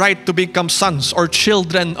gave them the right to become sons or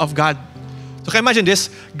children of God. So can you imagine this?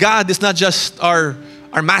 God is not just our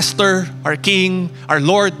master, our king, our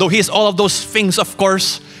Lord, though He is all of those things, of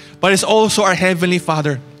course, but He's also our Heavenly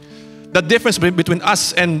Father. The difference between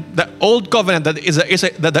us and the old covenant that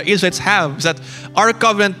the Israelites have is that our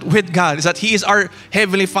covenant with God is that He is our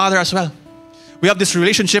Heavenly Father as well. We have this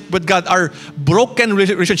relationship with God. Our broken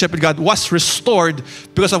relationship with God was restored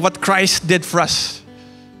because of what Christ did for us.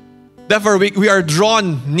 Therefore, we are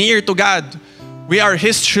drawn near to God. We are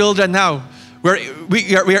His children now.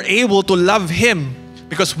 We are able to love Him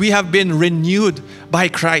because we have been renewed by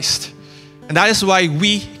Christ. And that is why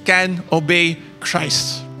we can obey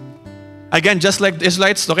Christ. Again, just like the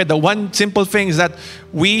Israelites, okay, the one simple thing is that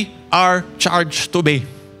we are charged to obey.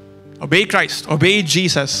 Obey Christ. Obey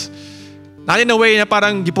Jesus. Not in a way na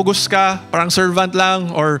parang gipugos ka, parang servant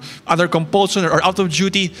lang, or under compulsion or out of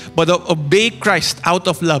duty, but obey Christ out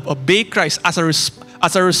of love. Obey Christ as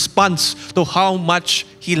a response to how much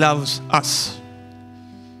He loves us.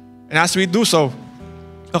 And as we do so,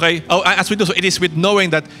 okay, it is with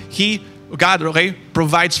knowing that God, okay,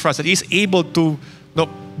 provides for us, that He is able to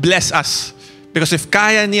bless us. Because if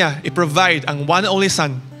kaya niya i-provide ang one and only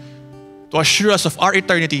Son to assure us of our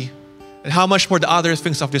eternity, and how much more the other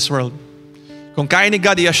things of this world. Kung kaya ni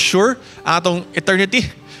God i-assure ang atong eternity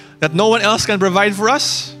that no one else can provide for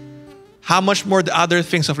us, how much more the other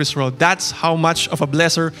things of this world. That's how much of a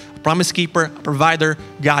blesser, a promise keeper, a provider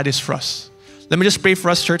God is for us. Let me just pray for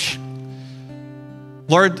us, church.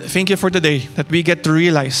 Lord, thank You for today that we get to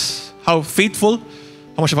realize how faithful,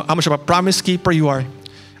 how much of a promise keeper You are.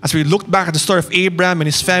 As we look back at the story of Abraham and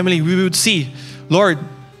his family, we would see, Lord,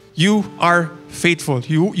 You are faithful.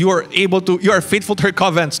 You are faithful to Your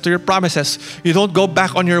covenants, to Your promises. You don't go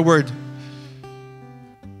back on Your word.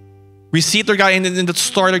 We see, Lord God, in the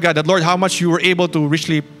story, Lord God, that, Lord, how much You were able to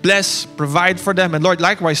richly bless, provide for them. And Lord,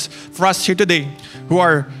 likewise, for us here today, who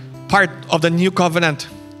are part of the new covenant,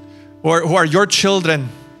 or who are Your children,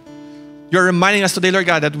 You're reminding us today, Lord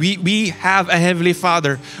God, that we have a Heavenly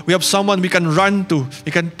Father. We have someone we can run to,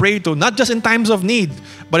 we can pray to, not just in times of need,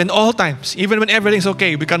 but in all times. Even when everything's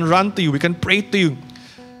okay, we can run to You, we can pray to You.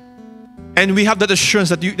 And we have that assurance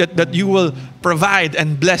that you will provide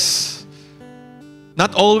and bless.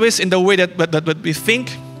 Not always in the way that we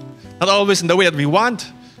think, not always in the way that we want,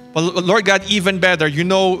 but Lord God, even better, You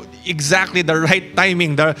know exactly the right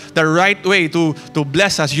timing, the right way to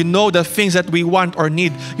bless us. You know the things that we want or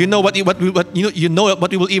need. You know what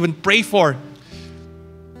we will even pray for.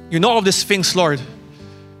 You know all these things, Lord.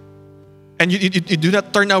 And you do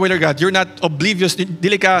not turn away, Lord God. You're not oblivious.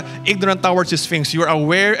 Dili ka ignorant towards these things. You're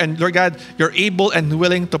aware, and Lord God, You're able and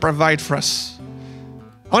willing to provide for us.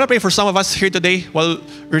 I want to pray for some of us here today while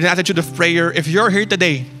we're in the attitude of prayer. If you're here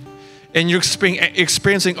today and you're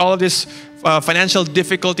experiencing all of these financial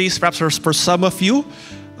difficulties, perhaps for some of you,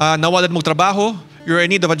 nawalan mo trabaho, you're in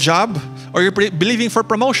need of a job, or you're believing for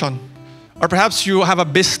promotion, or perhaps you have a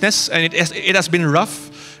business and it has been rough.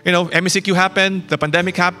 You know, MECQ happened, the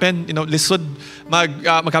pandemic happened, lisod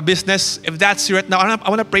magka-business. If that's you right now, I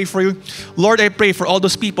want to pray for you. Lord, I pray for all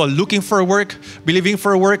those people looking for work, believing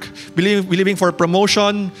for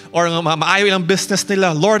promotion, or maayo ilang business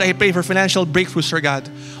nila. Lord, I pray for financial breakthroughs, Lord God.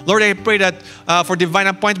 Lord, I pray that for divine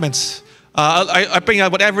appointments. I pray that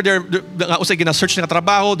whatever they're search ng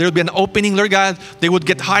trabaho, there will be an opening, Lord God. They would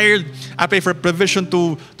get hired. I pray for provision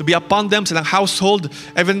to be upon them, silang household.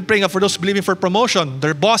 I even praying for those believing for promotion.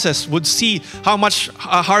 Their bosses would see how much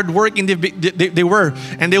hard working they were,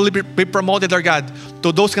 and they will be promoted, Lord God.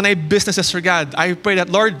 To those kind of businesses, Lord God, I pray that,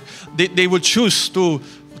 Lord, they would choose to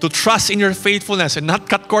trust in Your faithfulness and not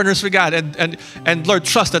cut corners with God. And Lord,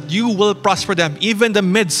 trust that You will prosper them. Even in the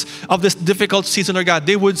midst of this difficult season, Lord God,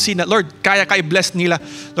 they would see that, Lord, kaya i-bless nila,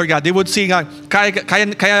 Lord God. They would see nga,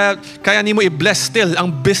 kaya nimo i-bless still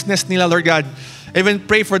ang business nila, Lord God. Even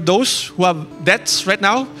pray for those who have debts right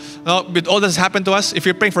now, with all that's happened to us. If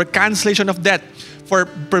you're praying for cancellation of debt, for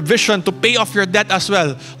provision to pay off your debt as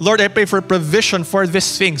well, Lord, I pray for provision for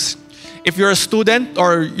these things. If you're a student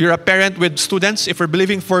or you're a parent with students, if you're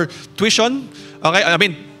believing for tuition,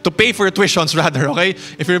 okay, to pay for your tuitions rather, okay?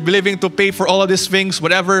 If you're believing to pay for all of these things,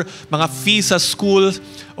 whatever, mga fees sa school,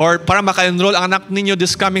 or para maka-enroll ang anak ninyo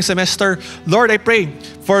this coming semester, Lord, I pray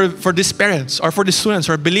for these parents or for the students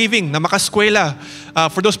who are believing na makaskwela,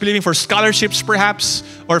 for those believing for scholarships perhaps,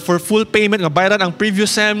 or for full payment, bayaran ang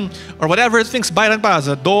previous sem, or whatever things, bayaran pa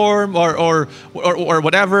sa dorm, or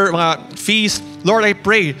whatever, mga fees. Lord, I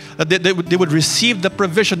pray that they would receive the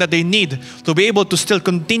provision that they need to be able to still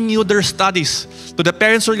continue their studies. To the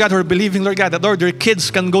parents, Lord God, who are believing, Lord God, that, Lord, their kids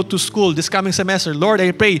can go to school this coming semester. Lord,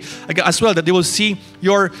 I pray as well that they will see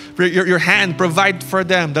your hand provide for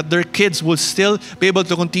them, that their kids will still be able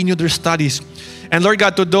to continue their studies. And Lord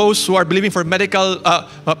God, to those who are believing for medical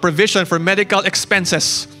provision, for medical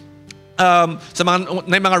expenses, sa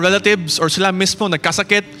mga relatives or sila mismo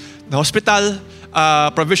nagkasakit na hospital,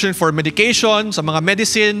 provision for medication, sa mga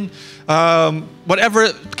medicine, whatever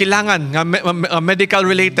kailangan medical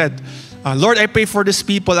related. Lord, I pray for these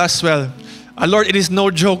people as well. Lord, it is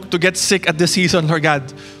no joke to get sick at this season, Lord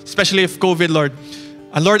God, especially if COVID, Lord.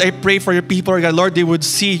 Lord, I pray for your people, Lord God. Lord, they would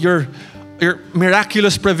see your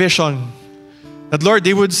miraculous provision. That, Lord,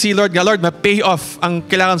 they would see, Lord God, Lord, ma-pay off ang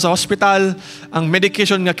kailangan sa hospital, ang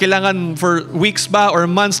medication nga kailangan for weeks ba or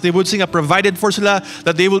months, they would see nga provided for sila,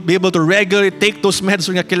 that they will be able to regularly take those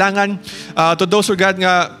meds nga kailangan. To those, Lord God,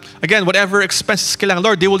 nga, again, whatever expenses kailangan,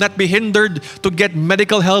 Lord, they will not be hindered to get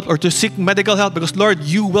medical help or to seek medical help because, Lord,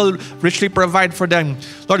 you will richly provide for them.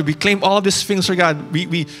 Lord, we claim all of these things, Lord God.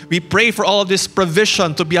 We pray for all of this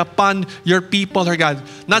provision to be upon your people, Lord God.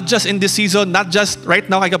 Not just in this season, not just right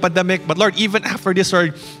now, like a pandemic, but, Lord, even after this,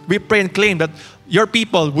 Lord, we pray and claim that your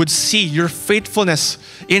people would see your faithfulness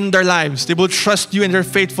in their lives. They will trust you in their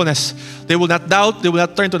faithfulness. They will not doubt. They will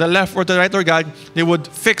not turn to the left or to the right, Lord God. They would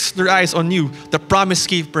fix their eyes on you, the promise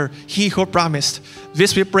keeper, he who promised.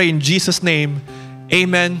 This we pray in Jesus' name.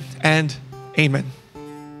 Amen and amen.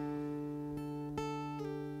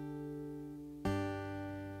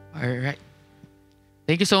 All right.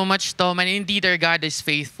 Thank you so much, Tom. And indeed, our God is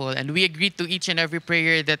faithful. And we agree to each and every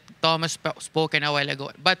prayer that Thomas spoken a while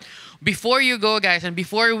ago. But before you go, guys, and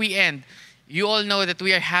before we end, you all know that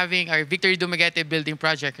we are having our Victory Dumaguete building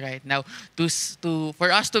project right now.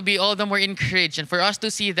 For us to be all the more encouraged and for us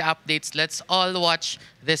to see the updates, let's all watch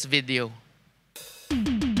this video.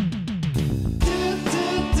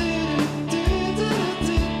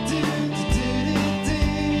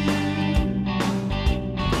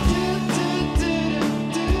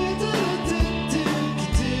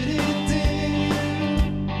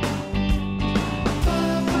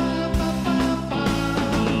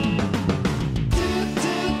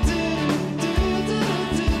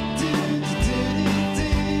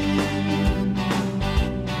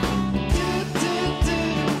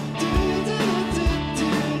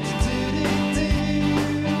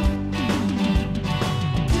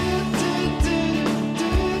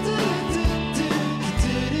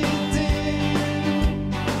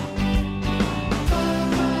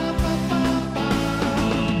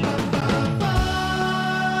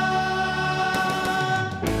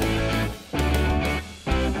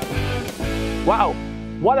 Wow,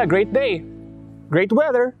 what a great day! Great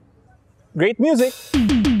weather, great music,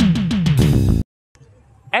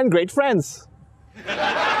 and great friends.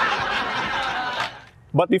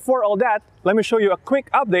 But before all that, let me show you a quick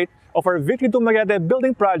update of our Victory Dumaguete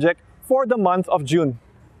building project for the month of June.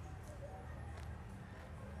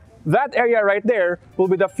 That area right there will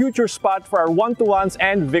be the future spot for our one-to-ones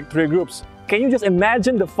and victory groups. Can you just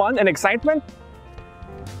imagine the fun and excitement?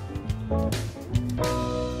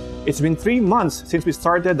 It's been 3 months since we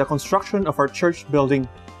started the construction of our church building.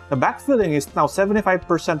 The backfilling is now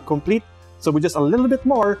 75% complete, so with just a little bit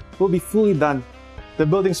more, we'll be fully done. The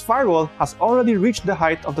building's firewall has already reached the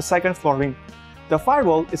height of the second flooring. The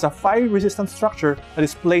firewall is a fire-resistant structure that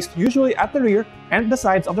is placed usually at the rear and the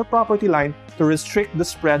sides of the property line to restrict the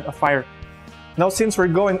spread of fire. Now, since we're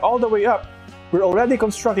going all the way up, we're already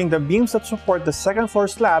constructing the beams that support the second floor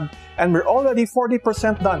slab, and we're already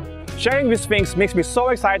 40% done. Sharing these things makes me so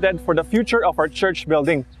excited for the future of our church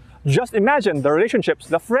building. Just imagine the relationships,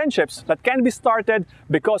 the friendships that can be started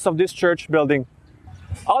because of this church building.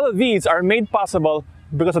 All of these are made possible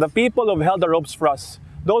because of the people who have held the ropes for us,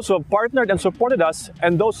 those who have partnered and supported us,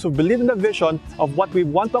 and those who believe in the vision of what we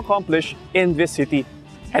want to accomplish in this city.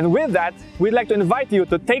 And with that, we'd like to invite you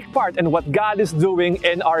to take part in what God is doing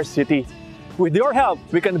in our city. With your help,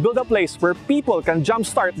 we can build a place where people can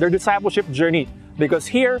jumpstart their discipleship journey. Because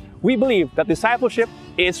here, we believe that discipleship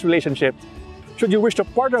is relationship. Should you wish to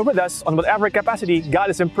partner with us on whatever capacity God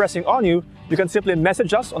is impressing on you, you can simply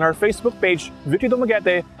message us on our Facebook page, Victory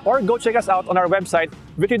Dumaguete, or go check us out on our website,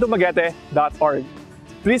 victorydumaguete.org.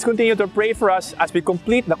 Please continue to pray for us as we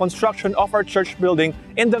complete the construction of our church building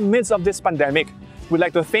in the midst of this pandemic. We'd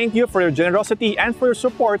like to thank you for your generosity and for your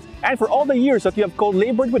support and for all the years that you have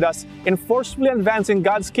co-labored with us in forcefully advancing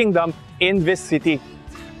God's kingdom in this city.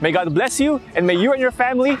 May God bless you, and may you and your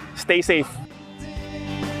family stay safe.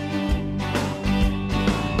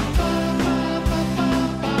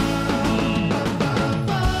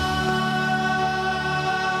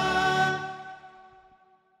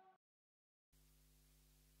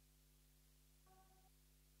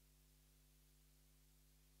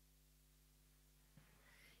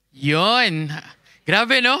 Yon.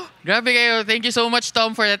 Grabe, no? Grabe kayo. Thank you so much,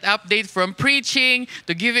 Tom, for that update from preaching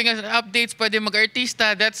to giving us updates. Pwede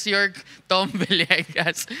mag-artista. That's your Tom Billy, I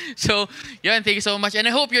guess. So, yun, thank you so much. And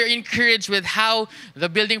I hope you're encouraged with how the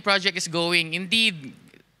building project is going. Indeed,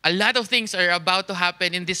 a lot of things are about to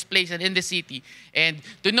happen in this place and in the city. And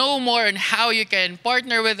to know more on how you can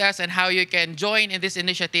partner with us and how you can join in this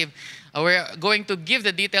initiative, we're going to give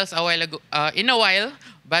the details in a while.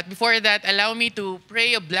 But before that, allow me to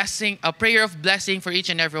pray a prayer of blessing for each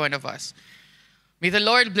and every one of us. May the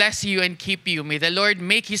Lord bless you and keep you. May the Lord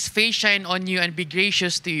make His face shine on you and be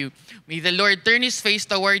gracious to you. May the Lord turn His face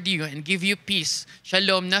toward you and give you peace.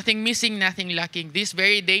 Shalom, nothing missing, nothing lacking this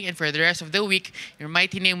very day and for the rest of the week. In your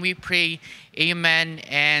mighty name we pray. Amen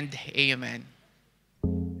and amen.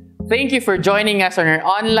 Thank you for joining us on our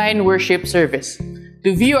online worship service.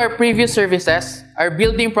 To view our previous services, our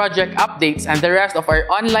building project updates, and the rest of our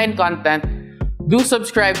online content, do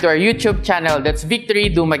subscribe to our YouTube channel, that's Victory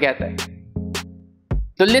Dumaguete.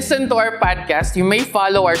 To listen to our podcast, you may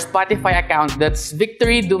follow our Spotify account, that's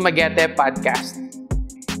Victory Dumaguete Podcast.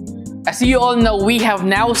 As you all know, we have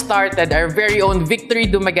now started our very own Victory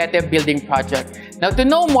Dumaguete building project. Now, to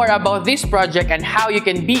know more about this project and how you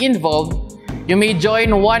can be involved, you may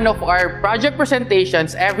join one of our project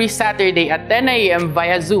presentations every Saturday at 10 a.m.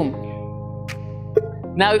 via Zoom.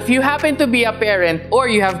 Now, if you happen to be a parent or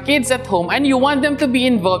you have kids at home and you want them to be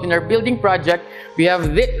involved in our building project, we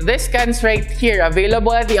have this scans right here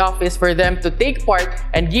available at the office for them to take part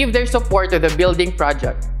and give their support to the building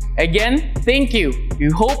project. Again, thank you. We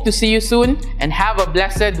hope to see you soon and have a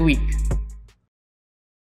blessed week.